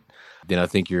consistent. Then I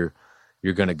think you're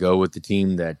going to go with the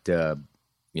team that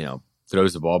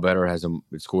throws the ball better,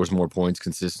 it scores more points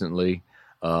consistently.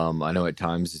 I know at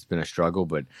times it's been a struggle,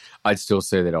 but I'd still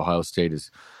say that Ohio State is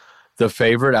the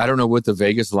favorite. I don't know what the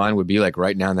Vegas line would be like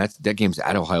right now. And that game's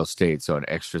at Ohio State, so an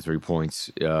extra 3 points,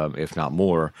 if not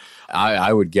more.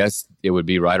 I would guess it would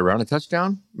be right around a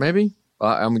touchdown, maybe.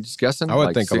 I'm just guessing. I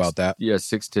would think about that. Yeah,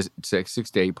 6 to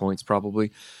 8 points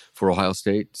probably for Ohio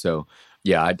State. So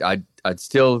yeah, I'd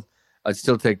still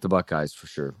take the Buckeyes for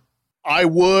sure. I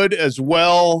would as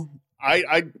well.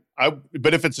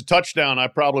 But if it's a touchdown, I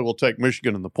probably will take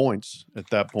Michigan in the points at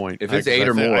that point. If it's 8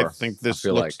 or more, I think this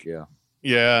looks like, yeah.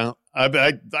 Yeah,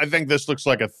 I think this looks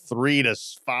like a 3 to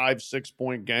 5, 6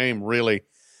 point game. Really,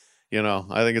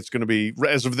 I think it's going to be,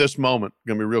 as of this moment,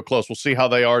 going to be real close. We'll see how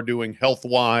they are doing health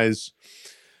wise.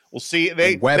 We'll see.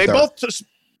 They both just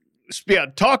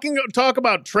talk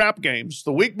about trap games.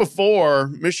 The week before,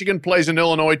 Michigan plays an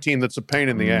Illinois team that's a pain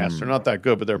in the ass. They're not that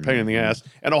good, but they're a pain in the ass.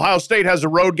 And Ohio State has a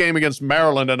road game against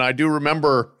Maryland, and I do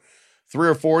remember 3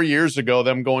 or 4 years ago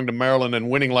them going to Maryland and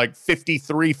winning like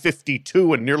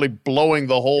 53-52 and nearly blowing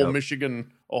the whole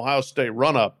Michigan-Ohio State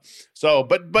run-up. So,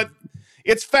 but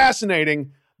it's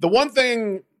fascinating. The one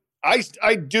thing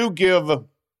I do give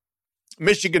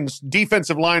Michigan's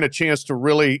defensive line a chance to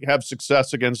really have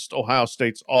success against Ohio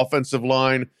State's offensive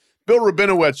line. Bill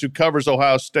Rabinowitz, who covers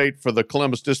Ohio State for the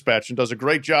Columbus Dispatch and does a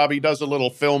great job. He does a little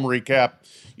film recap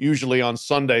usually on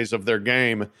Sundays of their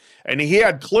game. And he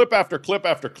had clip after clip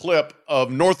after clip of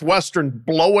Northwestern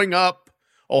blowing up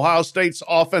Ohio State's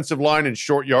offensive line in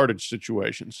short yardage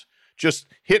situations. Just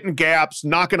hitting gaps,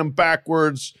 knocking them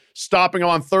backwards, stopping them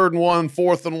on 3rd and 1,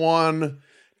 4th and 1,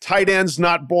 tight ends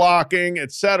not blocking,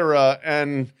 etc.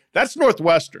 And that's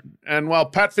Northwestern. And while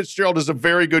Pat Fitzgerald is a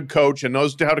very good coach and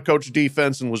knows how to coach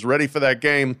defense and was ready for that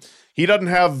game, he doesn't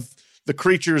have the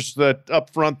creatures that up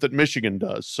front that Michigan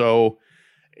does. So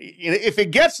if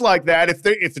it gets like that, if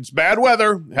it's bad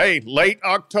weather, hey, late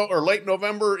October or late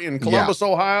November in Columbus,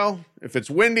 Ohio, if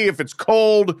it's windy, if it's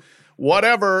cold,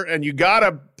 whatever, and you got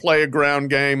to play a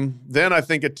ground game, then I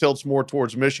think it tilts more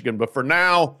towards Michigan. But for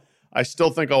now, I still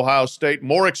think Ohio State,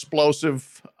 more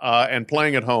explosive and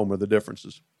playing at home are the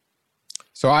differences.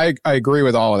 So I agree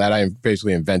with all of that. I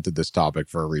basically invented this topic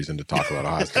for a reason to talk about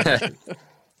Ohio State.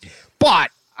 But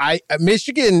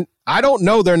Michigan, I don't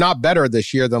know they're not better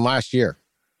this year than last year.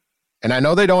 And I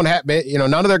know they don't have,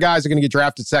 none of their guys are going to get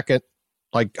drafted second,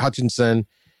 like Hutchinson.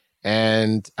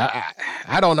 And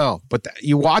I don't know. But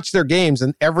you watch their games,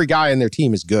 and every guy in their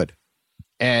team is good.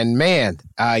 And, man,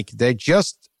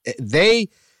 they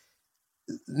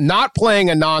not playing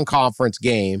a non-conference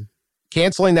game,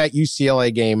 canceling that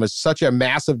UCLA game is such a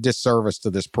massive disservice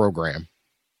to this program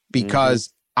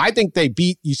because I think they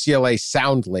beat UCLA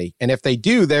soundly. And if they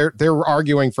do, they're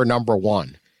arguing for number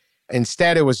one.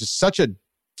 Instead, it was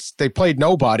just they played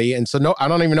nobody. And so I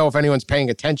don't even know if anyone's paying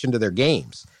attention to their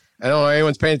games. I don't know if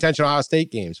anyone's paying attention to Ohio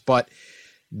State games, but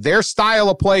their style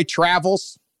of play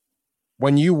travels.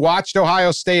 When you watched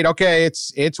Ohio State, okay,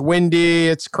 it's windy,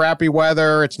 it's crappy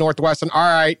weather, it's Northwestern. All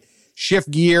right, shift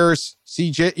gears.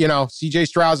 CJ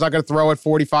Stroud's not going to throw it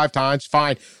 45 times.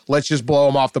 Fine, let's just blow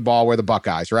them off the ball. We're the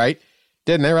Buckeyes, right?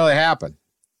 Didn't really happen.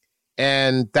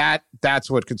 And that's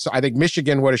what I think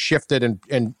Michigan would have shifted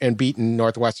and beaten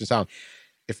Northwestern Sound.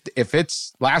 If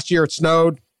it's last year it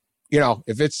snowed,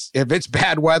 if it's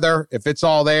bad weather, if it's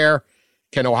all there,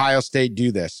 can Ohio State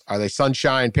do this? Are they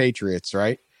Sunshine Patriots,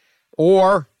 right?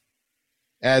 Or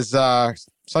as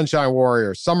Sunshine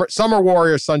Warriors, Summer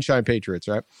Warriors, Sunshine Patriots,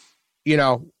 right?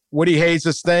 Woody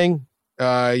Hayes' thing,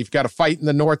 you've got to fight in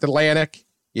the North Atlantic.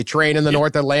 You train in the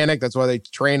North Atlantic. That's why they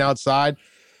train outside.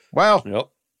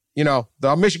 Well,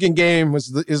 the Michigan game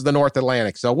is the North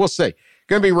Atlantic. So we'll see.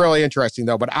 Going to be really interesting,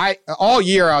 though. But all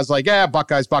year I was like,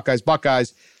 Buckeyes, Buckeyes,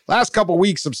 Buckeyes. Last couple of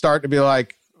weeks, I'm starting to be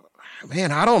like,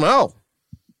 man, I don't know.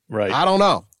 Right. I don't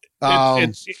know.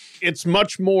 It's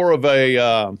much more of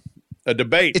a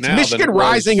debate. It's now Michigan than it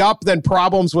rising up than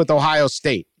problems with Ohio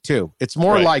State too. It's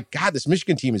more like, God, this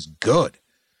Michigan team is good.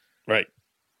 Right.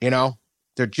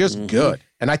 They're just good.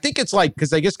 And I think it's like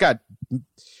because they just got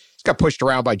pushed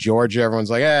around by Georgia. Everyone's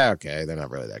like, okay, they're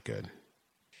not really that good.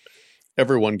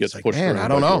 Everyone gets pushed around I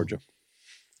don't by know. Georgia.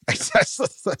 That's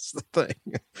the thing.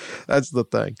 That's the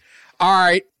thing. All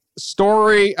right.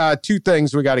 Story, 2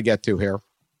 things we got to get to here.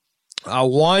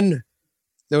 One,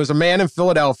 there was a man in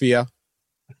Philadelphia,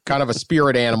 kind of a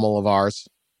spirit animal of ours.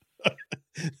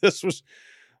 This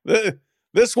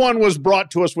one was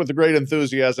brought to us with a great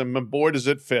enthusiasm, and boy, does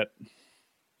it fit.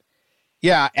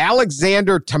 Yeah,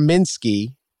 Alexander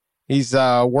Tominski. He's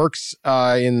works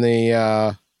in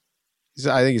the.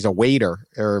 I think he's a waiter,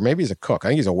 or maybe he's a cook. I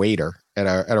think he's a waiter at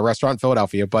a restaurant in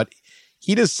Philadelphia. But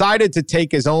he decided to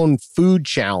take his own food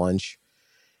challenge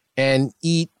and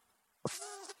eat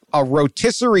a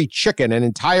rotisserie chicken, an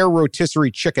entire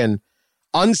rotisserie chicken,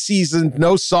 unseasoned,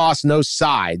 no sauce, no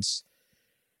sides,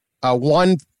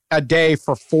 one a day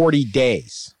for 40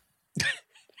 days.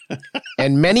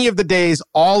 And many of the days,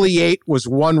 all he ate was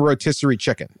one rotisserie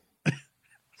chicken.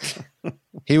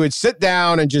 He would sit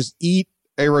down and just eat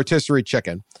a rotisserie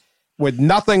chicken with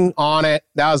nothing on it.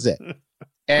 That was it.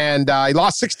 And he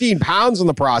lost 16 pounds in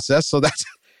the process. So that's,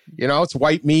 it's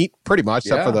white meat pretty much,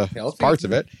 except for the parts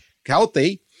of it.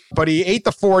 Healthy. But he ate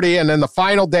the 40, and then the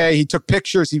final day, he took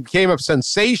pictures. He became a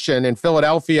sensation in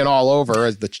Philadelphia and all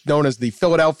over, known as the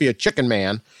Philadelphia Chicken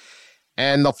Man.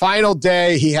 And the final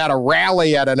day, he had a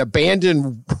rally at an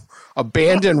abandoned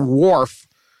wharf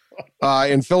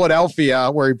in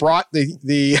Philadelphia, where he brought the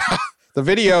the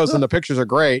videos and the pictures are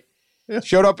great.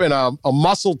 Showed up in a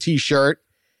muscle T-shirt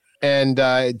and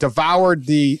devoured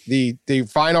the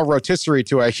final rotisserie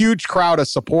to a huge crowd of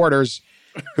supporters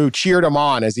who cheered him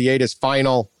on as he ate his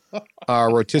final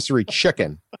rotisserie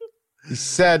chicken. He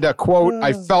said, quote,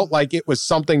 "I felt like it was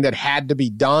something that had to be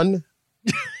done."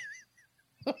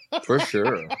 For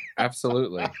sure.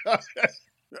 Absolutely.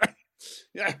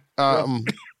 Yeah.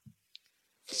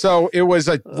 So it was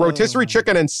a rotisserie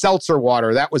chicken and seltzer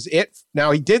water. That was it.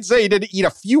 Now, he did say he did eat a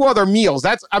few other meals.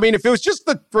 If it was just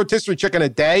the rotisserie chicken a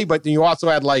day, but then you also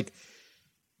had like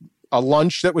a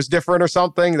lunch that was different or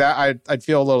something, that I'd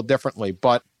feel a little differently.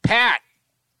 But Pat,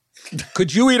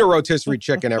 could you eat a rotisserie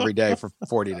chicken every day for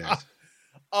 40 days?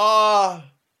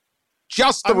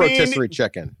 Just the rotisserie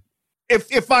chicken.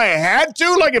 If I had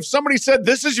to, like if somebody said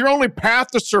this is your only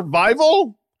path to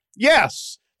survival,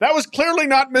 yes. That was clearly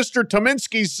not Mr.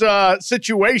 Tominski's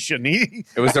situation.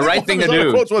 It was the right thing to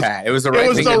do, Pat. It was the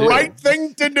right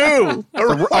thing to do.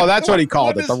 Oh, that's what he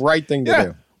called it. The right thing to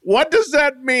do. What does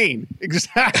that mean?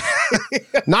 Exactly.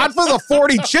 Not for the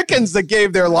 40 chickens that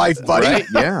gave their life, buddy. Right?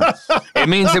 Yeah. It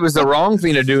means it was the wrong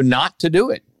thing to do not to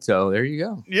do it. So there you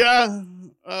go. Yeah.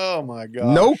 Oh, my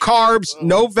God. No carbs,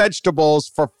 no vegetables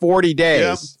for 40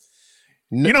 days. Yeah.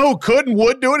 You know who could and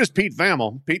would do it is Pete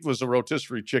Thamel. Pete was a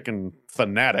rotisserie chicken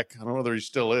fanatic. I don't know whether he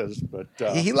still is, but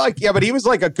but he was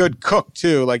like a good cook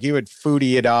too. Like he would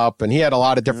foodie it up, and he had a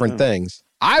lot of different things.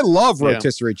 I love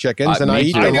rotisserie chickens, and I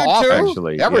eat them often.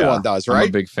 Actually, everyone does, right? I'm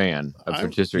a big fan of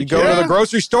rotisserie chicken. You go to the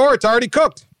grocery store; it's already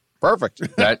cooked.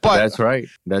 Perfect. That's right.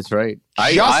 That's right.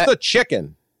 The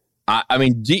chicken. I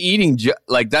mean, eating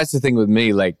that's the thing with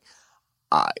me. Like,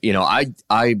 I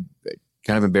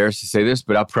kind of embarrassed to say this,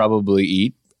 but I'll probably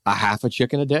eat a half a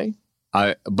chicken a day.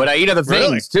 But I eat other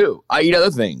things too. I eat other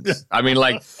things. I mean,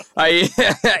 like I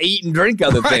eat and drink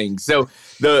other things. So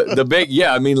the big,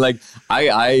 I mean, like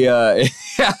I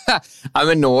I'm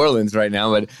in New Orleans right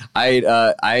now, but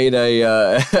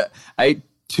I ate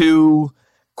 2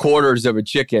 quarters of a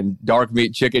chicken, dark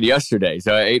meat chicken yesterday.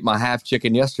 So I ate my half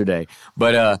chicken yesterday,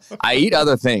 but I eat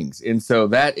other things. And so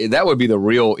that would be the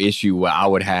real issue I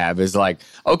would have is like,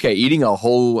 okay, eating a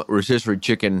whole rotisserie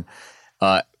chicken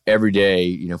every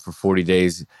day, for 40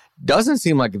 days doesn't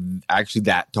seem like actually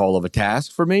that tall of a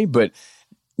task for me, but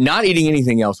not eating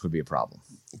anything else would be a problem.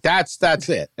 That's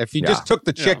it. If you just took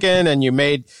the chicken and you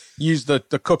used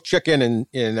the cooked chicken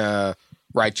in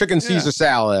chicken Caesar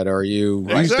salad, or you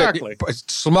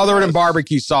smother it in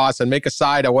barbecue sauce and make a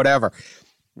side or whatever.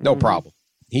 No problem.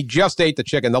 He just ate the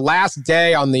chicken. The last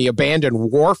day on the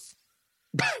abandoned wharf,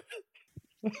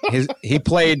 he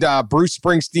played Bruce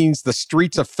Springsteen's "The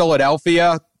Streets of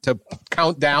Philadelphia" to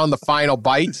count down the final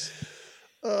bites.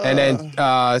 And then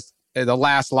the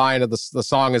last line of the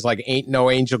song is like, "Ain't no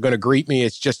angel gonna greet me.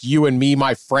 It's just you and me,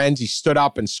 my friends." He stood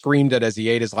up and screamed it as he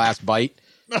ate his last bite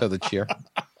to the cheer.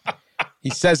 He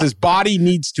says his body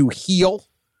needs to heal.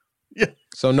 Yeah.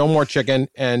 So no more chicken.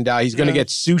 And he's going to get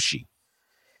sushi.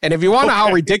 And if you want to know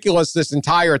how ridiculous this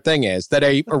entire thing is, that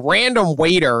a random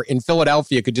waiter in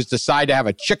Philadelphia could just decide to have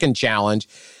a chicken challenge.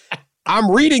 I'm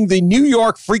reading the New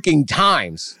York freaking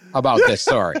Times about this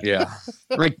story. Yeah.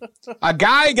 A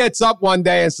guy gets up one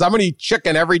day and says, "I'm going to eat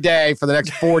chicken every day for the next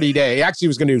 40 days. He actually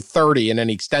was going to do 30, and then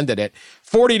he extended it.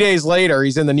 40 days later,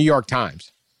 he's in the New York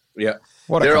Times. Yeah.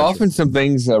 There are often some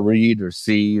things I read or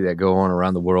see that go on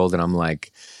around the world, and I'm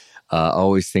like,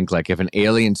 always think like if an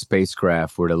alien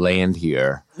spacecraft were to land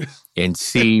here and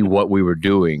see what we were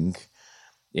doing,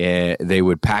 they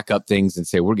would pack up things and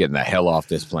say, "We're getting the hell off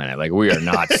this planet. Like, we are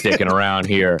not sticking around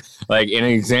here." Like, an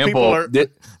example,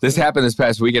 this happened this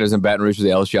past weekend. I was in Baton Rouge for the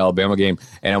LSU-Alabama game,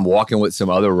 and I'm walking with some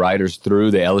other riders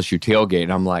through the LSU tailgate,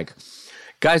 and I'm like,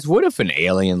 guys, what if an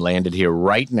alien landed here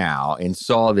right now and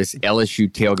saw this LSU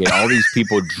tailgate, all these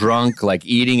people drunk, like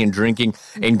eating and drinking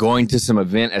and going to some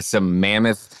event at some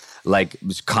mammoth, like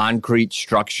concrete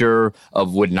structure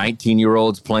with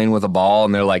 19-year-olds playing with a ball,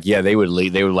 and they're like, yeah, they would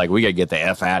leave. They would like, we got to get the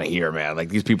F out of here, man. Like,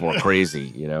 these people are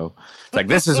crazy, It's like,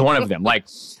 this is one of them.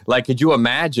 Like, could you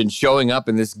imagine showing up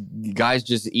and this guy's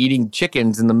just eating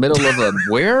chickens in the middle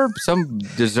of some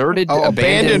deserted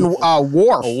abandoned wharf? A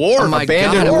wharf. Oh my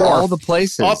abandoned God, wharf. all the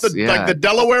places. Off like the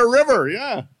Delaware River,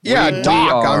 yeah. Yeah,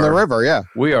 dock on the river, yeah.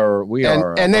 We are.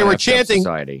 And they were chanting,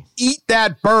 society. "Eat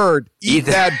that bird, eat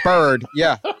that bird."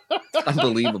 Yeah.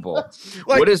 Unbelievable.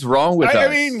 Like, what is wrong with us? I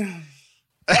mean,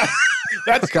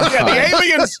 that's the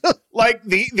aliens. Like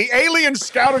the alien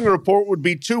scouting report would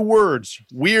be 2 words: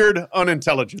 weird,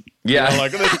 unintelligent. Yeah,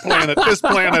 like this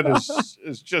planet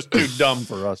is just too dumb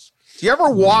for us. Do you ever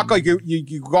walk like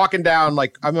you walking down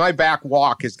like my back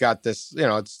walk has got this,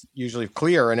 it's usually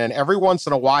clear, and then every once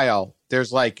in a while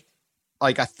there's like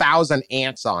 1,000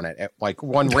 ants on it at like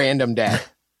one random day.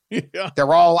 Yeah.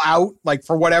 They're all out like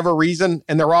for whatever reason,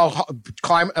 and they're all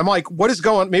climbing. I'm like, what is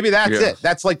going? Maybe that's it.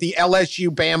 That's like the LSU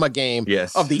Bama game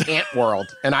of the ant world,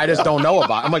 and I just don't know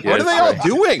about it. I'm like, what are they all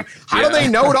doing? How do they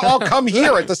know to all come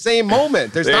here at the same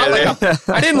moment? There's not like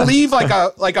I didn't leave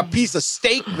like a piece of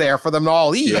steak there for them to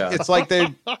all eat. Yeah. It's like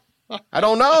I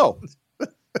don't know.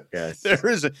 Yes.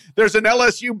 There's an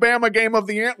LSU Bama game of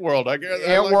the ant world. I guess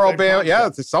ant world Bama. Yeah,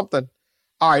 it's something.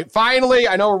 All right, finally,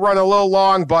 I know we're running a little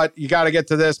long, but you got to get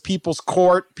to this. People's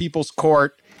Court.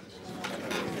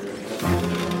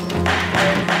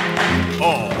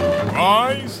 All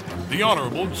rise. The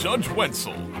Honorable Judge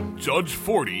Wetzel, Judge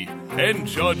Forty, and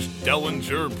Judge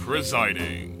Dellinger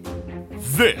presiding.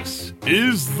 This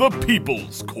is the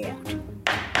People's Court.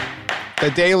 The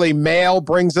Daily Mail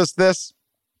brings us this.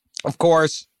 Of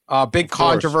course, big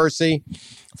controversy.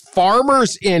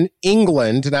 Farmers in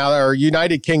England, now or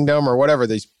United Kingdom or whatever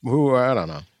I don't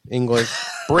know, England,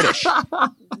 British. I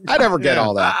never get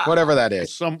all that, whatever that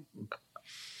is.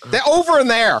 They're over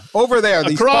there.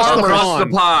 These across the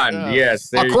pond. Yeah.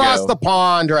 Yes, across the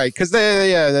pond, right? Because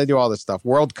they do all this stuff.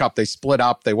 World Cup, they split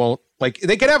up. They won't they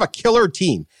could have a killer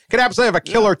team. Could absolutely have a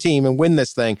killer team and win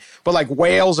this thing. But like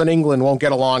Wales and England won't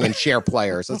get along and share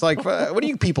players. It's like, what are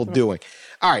you people doing?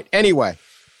 All right. Anyway.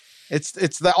 It's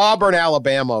the Auburn,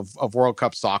 Alabama of World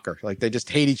Cup soccer. Like, they just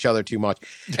hate each other too much.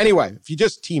 Anyway, if you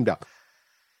just teamed up.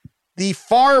 The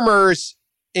farmers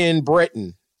in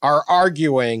Britain are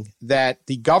arguing that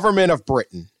the government of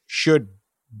Britain should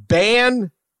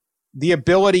ban the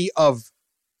ability of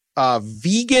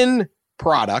vegan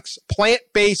products,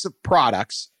 plant-based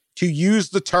products, to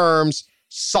use the terms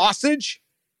sausage,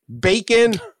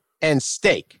 bacon, and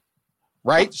steak,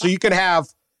 right? So you can have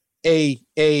a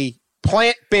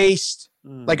plant-based,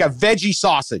 like a veggie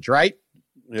sausage, right?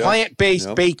 Yep.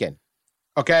 Plant-based bacon.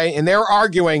 Okay. And they're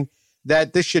arguing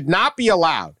that this should not be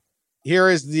allowed.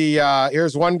 Here's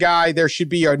one guy. There should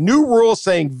be a new rule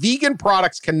saying vegan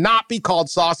products cannot be called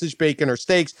sausage, bacon, or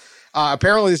steaks.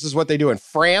 Apparently this is what they do in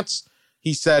France.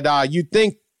 He said, you'd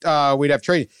think we'd have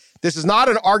trade. This is not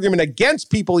an argument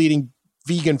against people eating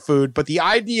vegan food, but the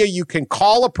idea you can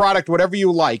call a product whatever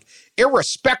you like,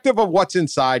 irrespective of what's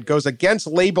inside, goes against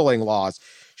labeling laws.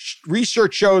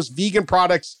 Research shows vegan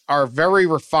products are very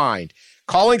refined.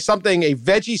 Calling something a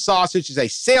veggie sausage is a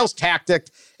sales tactic,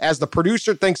 as the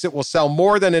producer thinks it will sell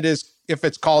more than it is if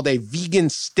it's called a vegan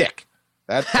stick.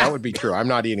 That would be true. I'm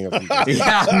not eating a vegan stick.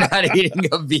 Yeah, I'm not eating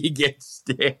a vegan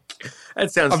stick.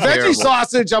 That sounds terrible. Veggie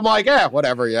sausage, I'm like,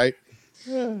 whatever, right?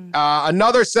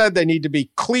 Another said they need to be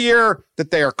clear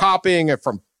that they are copying it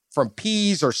from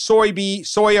peas or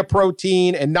soya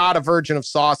protein and not a version of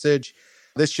sausage.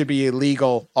 This should be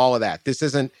illegal, all of that. This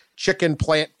isn't chicken,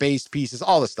 plant-based pieces,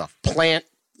 all this stuff. Plant.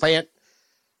 I'm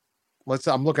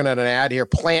looking at an ad here.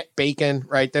 Plant bacon,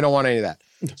 right? They don't want any of that.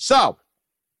 So,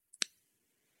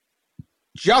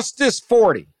 Justice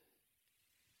 40.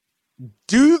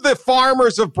 Do the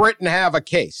farmers of Britain have a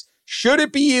case? Should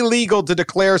it be illegal to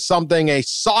declare something a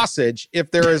sausage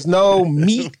if there is no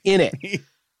meat in it?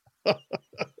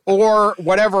 Or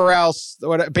whatever else,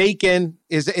 bacon,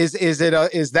 is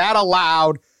that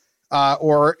allowed?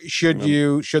 Or should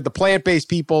the plant-based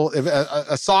people, if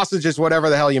a sausage is whatever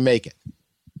the hell you make it?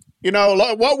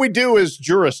 What we do as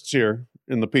jurists here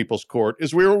in the People's Court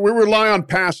is we rely on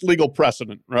past legal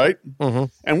precedent, right? Mm-hmm.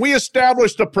 And we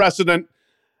established a precedent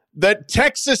that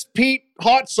Texas Pete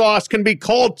hot sauce can be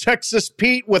called Texas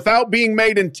Pete without being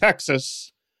made in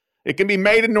Texas. It can be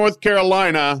made in North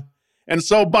Carolina. And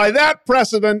so by that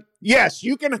precedent, yes,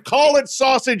 you can call it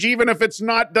sausage even if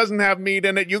doesn't have meat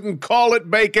in it. You can call it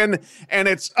bacon, and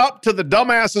it's up to the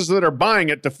dumbasses that are buying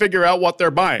it to figure out what they're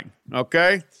buying,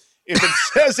 okay? If it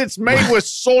says it's made with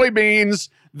soybeans,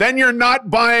 then you're not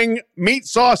buying meat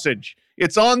sausage.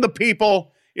 It's on the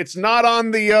people. It's not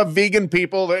on the vegan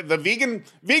people. The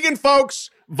vegan folks,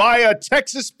 via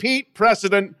Texas Pete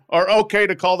precedent, are okay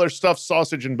to call their stuff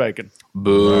sausage and bacon.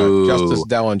 Boo. Justice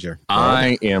Dellinger.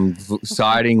 I am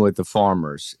siding with the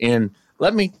farmers. And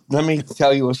let me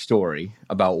tell you a story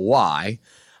about why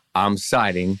I'm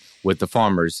siding with the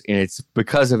farmers. And it's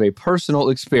because of a personal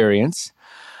experience.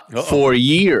 For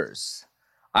years,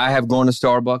 I have gone to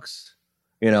Starbucks,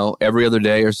 every other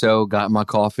day or so, gotten my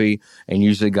coffee, and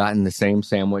usually gotten the same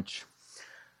sandwich,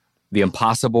 the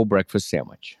Impossible Breakfast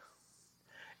Sandwich.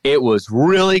 It was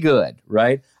really good,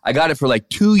 right? I got it for like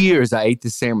 2 years. I ate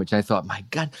this sandwich, and I thought, my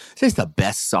God, this is the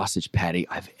best sausage patty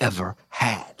I've ever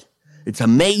had. It's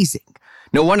amazing.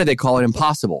 No wonder they call it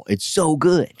impossible. It's so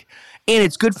good. And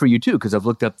it's good for you, too, because I've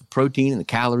looked up the protein and the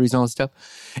calories and all that stuff.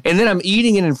 And then I'm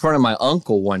eating it in front of my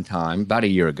uncle one time, about a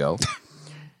year ago.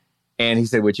 And he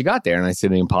said, what you got there? And I said,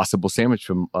 an Impossible sandwich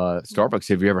from Starbucks.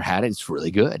 Have you ever had it? It's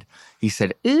really good. He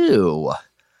said, ew,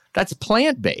 that's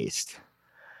plant-based.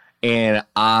 And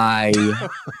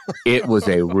it was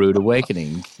a rude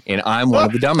awakening. And I'm one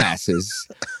of the dumbasses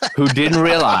who didn't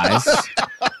realize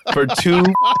for 2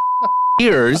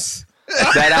 years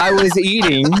that I was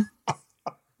eating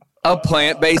a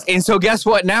plant-based. And so guess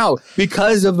what now?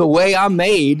 Because of the way I'm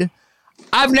made,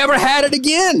 I've never had it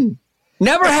again.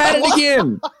 Never had it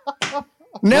again.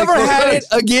 Never had it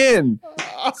again.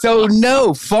 So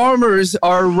no, farmers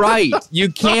are right.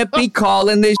 You can't be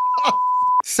calling this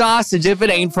sausage if it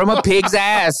ain't from a pig's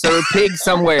ass or a pig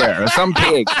somewhere or some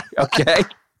pig. Okay?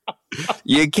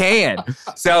 You can.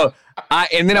 So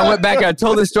and then I went back and I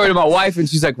told this story to my wife and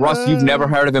she's like, Russ, you've never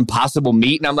heard of Impossible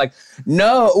Meat? And I'm like,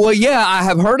 no, well, yeah, I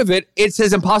have heard of it. It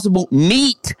says Impossible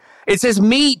Meat. It says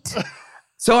meat.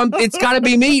 So it's got to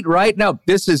be meat, right? No,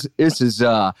 this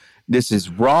is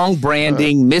wrong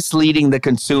branding, misleading the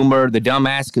consumer, the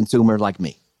dumbass consumer like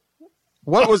me.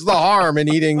 What was the harm in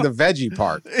eating the veggie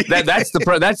part? That's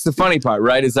the funny part,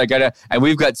 right? It's like, and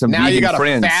we've got some now vegan you got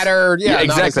friends. A fatter, exactly.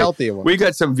 not as healthy one. We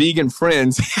got some vegan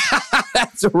friends.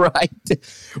 That's right.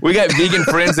 We got vegan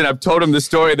friends, and I've told them the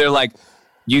story. They're like,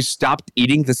 "You stopped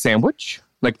eating the sandwich?"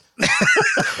 Like,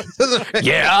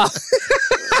 yeah.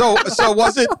 So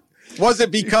was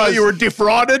it because you were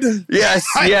defrauded? Yes.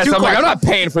 I'm like, I'm not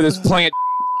paying for this plant.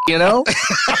 You know?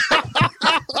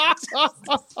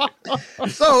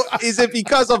 So is it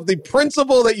because of the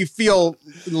principle that you feel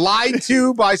lied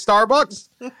to by Starbucks?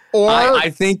 Or I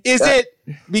think is it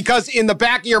because in the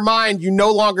back of your mind, you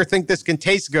no longer think this can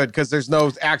taste good because there's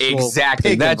no actual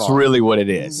exactly. pig That's involved. really what it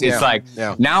is. It's like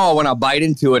now when I bite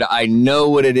into it, I know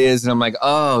what it is. And I'm like,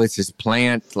 oh, it's this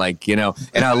plant, like, you know,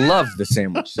 and I love the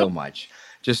sandwich so much.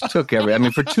 Just took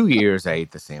for 2 years I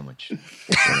ate the sandwich.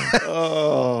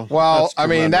 Well, I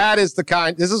mean, that is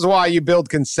this is why you build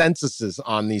consensuses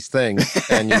on these things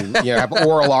and you have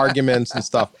oral arguments and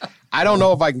stuff. I don't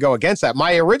know if I can go against that.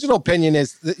 My original opinion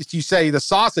is you say the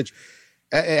sausage,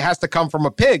 it has to come from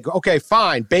a pig. Okay,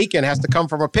 fine. Bacon has to come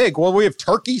from a pig. Well, we have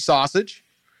turkey sausage.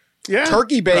 Yeah.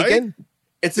 Turkey bacon. Right?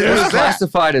 It's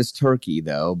classified as turkey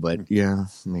though, but yeah,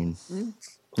 I mean,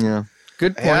 yeah.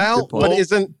 Good point. Well, good point. but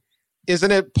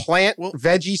isn't it plant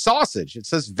veggie sausage? It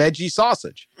says veggie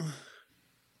sausage.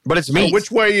 But it's meat. So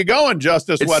which way are you going,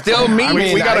 Justice? It's still meat. I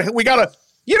mean, we gotta.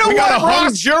 You know we what, got a hung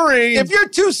Ross? jury. If you're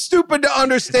too stupid to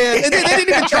understand, they didn't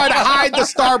even try to hide the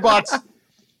Starbucks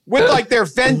with like their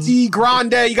venti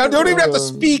grande. You don't even have to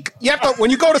speak. You have to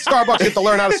when you go to Starbucks, you have to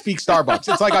learn how to speak Starbucks.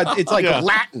 It's like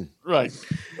Latin. Right.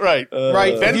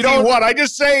 Venti, you don't what? I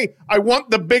just say I want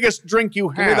the biggest drink you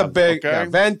have. Give me the big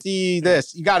venti.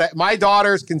 This you got it. My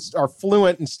daughters are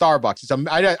fluent in Starbucks.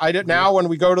 I now when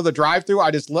we go to the drive-thru,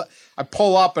 I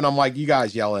pull up and I'm like, you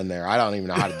guys yell in there. I don't even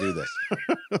know how to do this.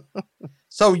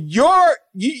 So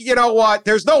you know what?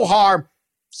 There's no harm.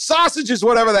 Sausage is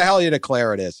whatever the hell you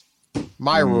declare it is.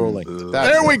 My ruling.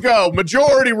 There we go.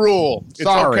 Majority rule. It's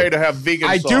okay to have vegan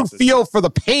sausage. I do feel for the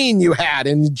pain you had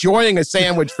in enjoying a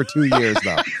sandwich for 2 years,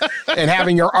 though, and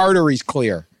having your arteries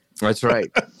clear. That's right.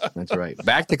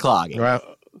 Back to clogging. Right.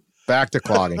 Back to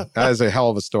clogging. That is a hell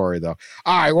of a story, though.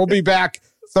 All right, we'll be back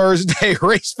Thursday.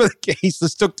 Race for the case.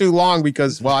 This took too long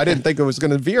because, I didn't think it was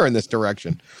going to veer in this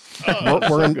direction.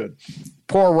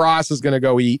 Poor Ross is going to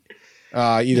go eat.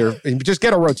 Either just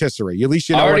get a rotisserie. At least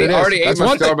you know what it is. I already ate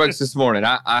my Starbucks this morning.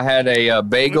 I had a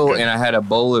bagel and I had a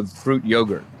bowl of fruit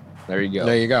yogurt. There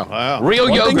you go. Wow. Real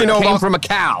yogurt came from a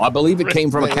cow. I believe it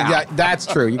came from a cow. Yeah, that's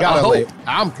true. You got to.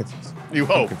 I'm confused. You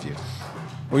hope. I'm confused.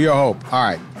 Well, you hope. All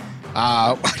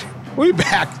right. We'll be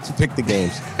back to pick the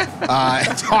games.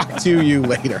 Talk to you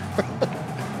later.